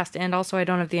already passed, and also I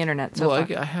don't have the internet. So well,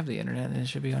 I have the internet, and it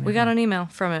should be on We got an email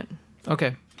from it.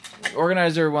 Okay.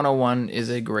 Organizer 101 is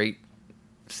a great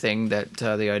thing that the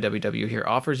IWW here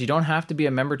offers. You don't have to be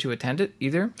a member to attend it,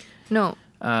 either. No.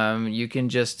 You can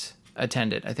just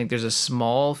attend it. I think there's a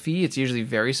small fee. It's usually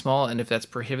very small, and if that's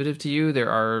prohibitive to you, there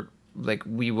are... Like,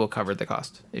 we will cover the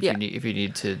cost if you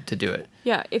need to do it.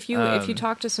 Yeah, if you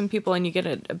talk to some people and you get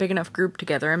a big enough group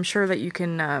together, I'm sure that you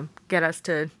can get us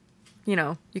to,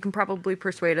 you can probably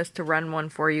persuade us to run one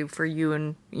for you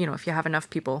and, if you have enough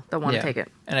people that want to take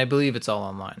it. And I believe it's all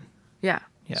online. Yeah.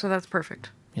 So that's perfect.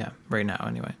 Yeah, right now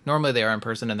anyway. Normally they are in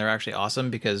person, and they're actually awesome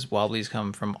because Wobblies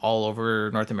come from all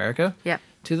over North America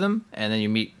to them, and then you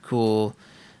meet cool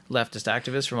leftist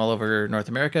activists from all over North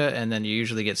America, and then you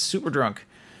usually get super drunk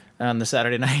on the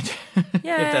Saturday night,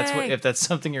 if that's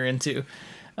something you're into.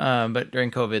 But during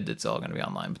COVID, it's all going to be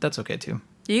online, but that's okay too.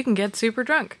 You can get super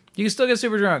drunk. You can still get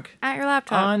super drunk at your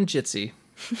laptop on Jitsi,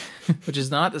 which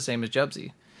is not the same as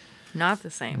Jubsy. Not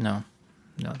the same. No,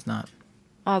 it's not.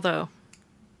 Although,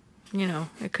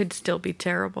 it could still be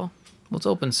terrible. Well, it's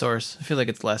open source. I feel like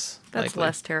it's less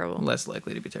terrible. Less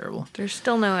likely to be terrible. There's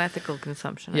still no ethical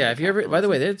consumption. Yeah, if you ever... By the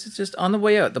way, it's just on the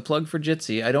way out, the plug for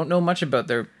Jitsi. I don't know much about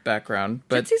their background,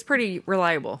 but... Jitsi's pretty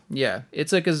reliable. Yeah,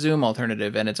 it's like a Zoom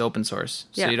alternative, and it's open source.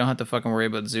 So you don't have to fucking worry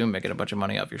about Zoom making a bunch of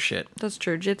money off your shit. That's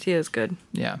true. Jitsi is good.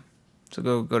 Yeah. So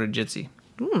go to Jitsi.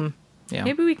 Yeah.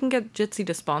 Maybe we can get Jitsi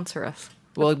to sponsor us.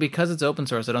 Well, because it's open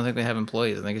source, I don't think they have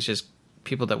employees. I think it's just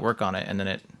people that work on it, and then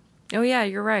it... Oh, yeah,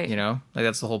 you're right. Like,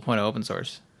 that's the whole point of open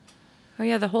source. Oh,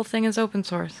 yeah, the whole thing is open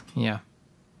source. Yeah.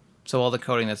 So all the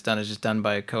coding that's done is just done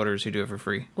by coders who do it for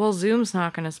free. Well, Zoom's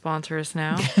not going to sponsor us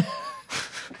now.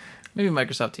 Maybe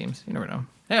Microsoft Teams. You never know.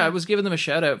 Hey, I was giving them a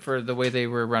shout-out for the way they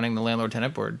were running the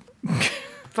landlord-tenant board.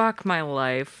 Fuck my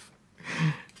life.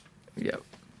 Yep.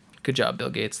 Good job, Bill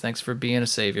Gates. Thanks for being a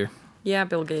savior. Yeah,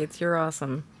 Bill Gates, you're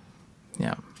awesome.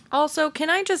 Yeah. Also, can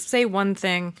I just say one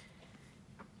thing?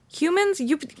 Humans,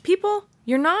 people,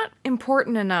 you're not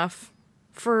important enough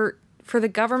for the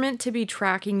government to be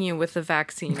tracking you with the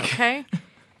vaccine, okay?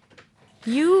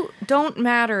 You don't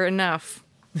matter enough.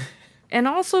 And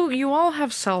also, you all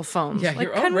have cell phones. Yeah,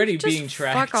 you're already being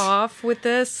tracked. Fuck off with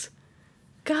this.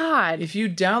 God. If you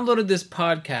downloaded this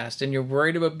podcast and you're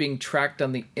worried about being tracked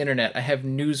on the internet, I have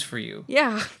news for you.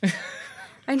 Yeah.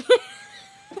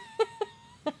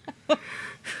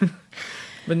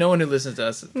 But no one who listens to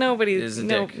us None is a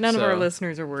dick, of so- our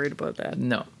listeners are worried about that.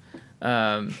 No.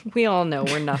 We all know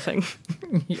we're nothing.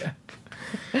 Yeah.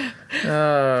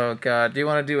 Oh, God. Do you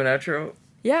want to do an outro?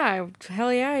 Yeah,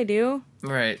 hell yeah, I do.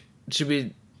 Right. Should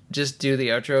we just do the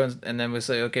outro and then we'll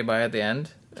say, okay, bye at the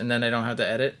end? And then I don't have to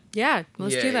edit? Yeah,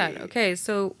 let's do that. Yay. Okay,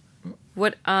 so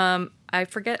what I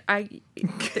forget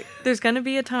there's going to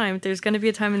be a time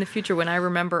in the future when I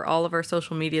remember all of our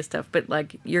social media stuff, but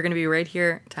like you're going to be right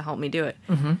here to help me do it.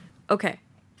 Mm-hmm. Okay.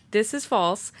 This is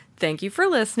false. Thank you for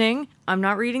listening. I'm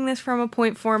not reading this from a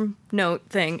point form note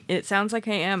thing. It sounds like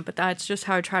I am, but that's just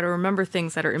how I try to remember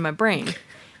things that are in my brain.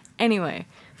 Anyway,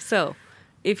 so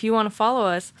if you want to follow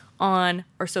us on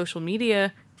our social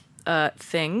media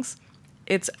things,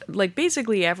 it's like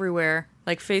basically everywhere,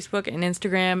 like Facebook and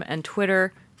Instagram and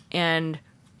Twitter and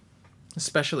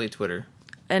Especially Twitter.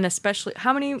 especially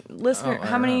how many likes I don't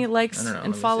know. Let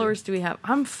and me followers do we have?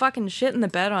 I'm fucking shitting the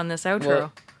bed on this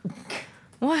outro.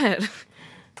 What?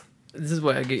 This is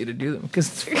why I get you to do them, because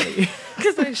it's funny.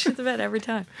 Because I shit the bed every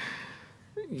time.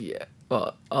 Yeah.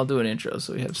 Well, I'll do an intro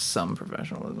so we have some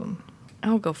professionalism.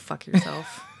 Oh, go fuck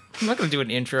yourself. I'm not going to do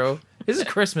an intro. This is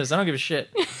Christmas. I don't give a shit.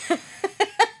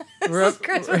 It's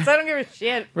Christmas. I don't give a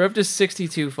shit. We're up to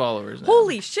 62 followers now.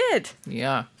 Holy shit.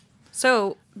 Yeah.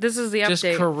 So, this is the update. Just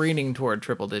careening toward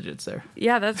triple digits there.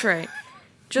 Yeah, that's right.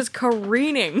 Just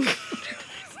careening.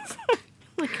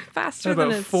 Like faster About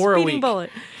than a 4 a speeding week. bullet.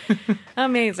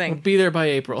 Amazing. Be there by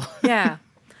April. Yeah.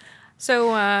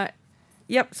 So,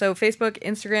 yep. So Facebook,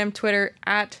 Instagram, Twitter,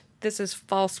 at This Is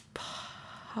False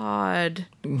Pod.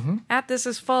 Mm-hmm. At This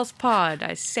Is False Pod.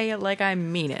 I say it like I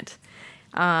mean it.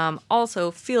 Also,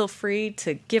 feel free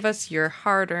to give us your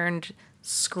hard-earned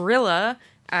Skrilla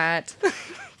at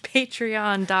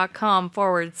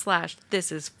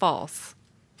patreon.com/This Is False.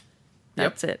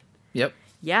 That's it. Yep.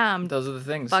 Yeah, I'm Those are the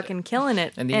things. fucking killing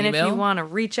it. And the if email? you want to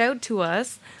reach out to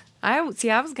us, I was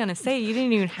going to say, you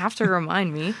didn't even have to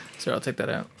remind me. So I'll take that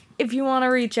out. If you want to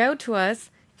reach out to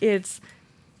us, it's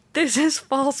This Is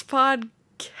False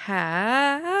Podcast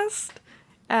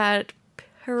at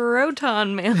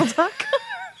protonmail.com.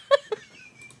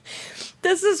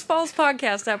 This Is False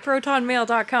Podcast at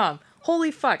protonmail.com.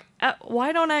 Holy fuck.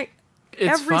 Why don't I...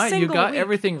 It's every fine. You single got week-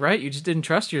 everything right. You just didn't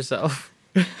trust yourself.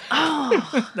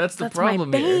 Oh, That's the that's problem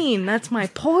my here. bane. That's my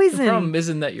poison. The problem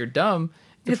isn't that you're dumb.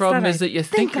 The It's problem that is I that you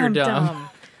think you're I'm dumb.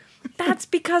 That's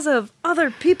because of other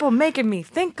people making me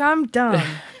think I'm dumb.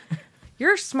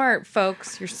 You're smart,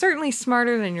 folks. You're certainly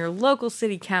smarter than your local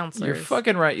city councilors. You're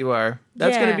fucking right, you are.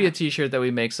 That's going to be Yeah. a t-shirt that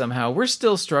we make somehow. We're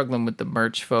still struggling with the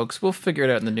merch, folks. We'll figure it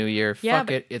out in the new year. Yeah, Fuck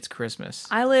but- it. It's Christmas.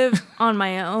 I live on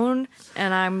my own,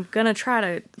 and I'm going to try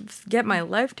to get my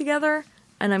life together,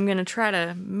 and I'm going to try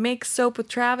to make soap with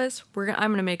Travis. I'm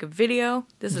going to make a video.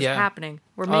 This is Yeah. happening.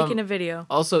 We're making a video.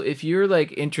 Also, if you're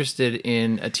like interested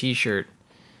in a t-shirt,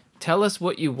 tell us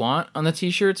what you want on the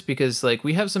t-shirts, because like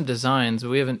we have some designs, but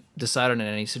we haven't decided on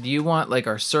any. So do you want like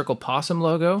our Circle Possum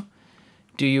logo?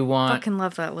 Do you want... Fucking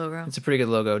love that logo. It's a pretty good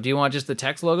logo. Do you want just the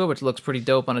text logo, which looks pretty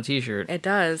dope on a t-shirt? It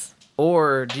does.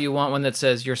 Or do you want one that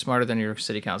says you're smarter than your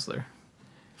city councilor?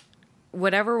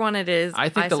 Whatever one it is, I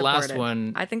think the support last it.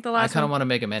 one... I think the I last kind of one. want to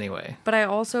make them anyway. But I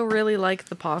also really like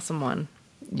the possum one.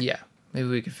 Yeah. Maybe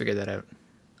we could figure that out.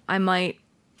 I might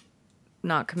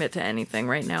not commit to anything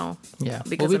right now. Yeah.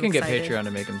 Because well, we I'm can excited. get Patreon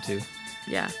to make them too.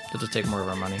 Yeah, They'll just take more of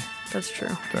our money. that's true.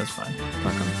 But that's fine.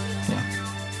 Fuck 'em. Yeah.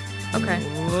 Okay.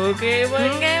 Okay, bye.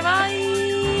 Okay,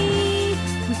 bye.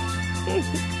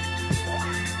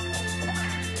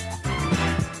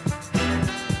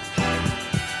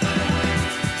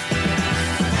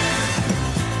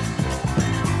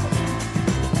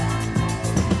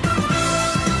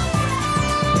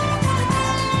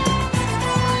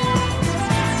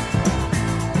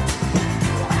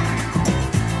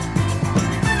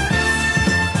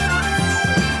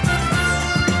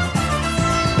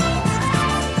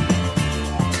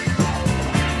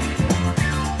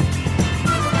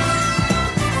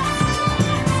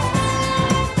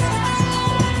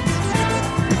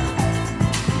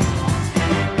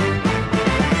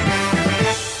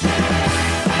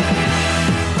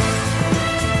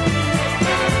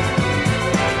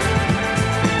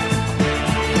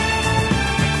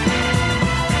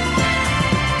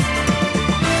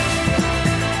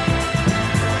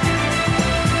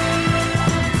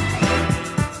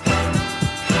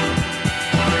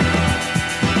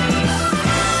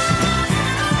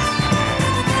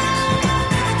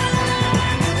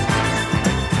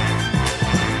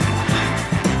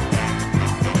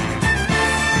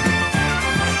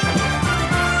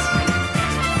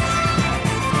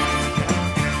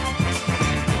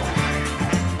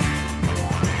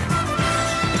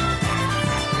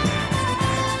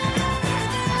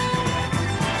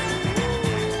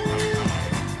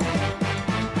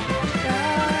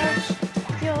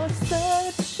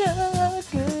 such a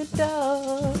good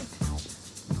dog.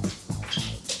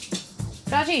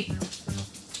 Joshy.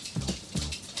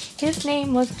 His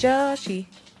name was Joshy.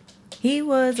 He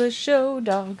was a show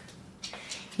dog.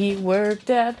 He worked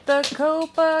at the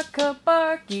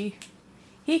Copacabana.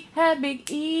 He had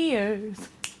big ears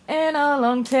and a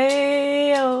long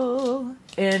tail.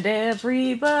 And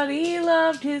everybody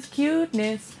loved his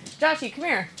cuteness. Joshy, come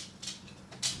here.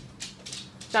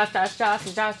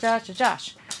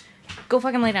 Josh. Go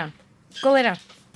fucking lay down. Go lay down.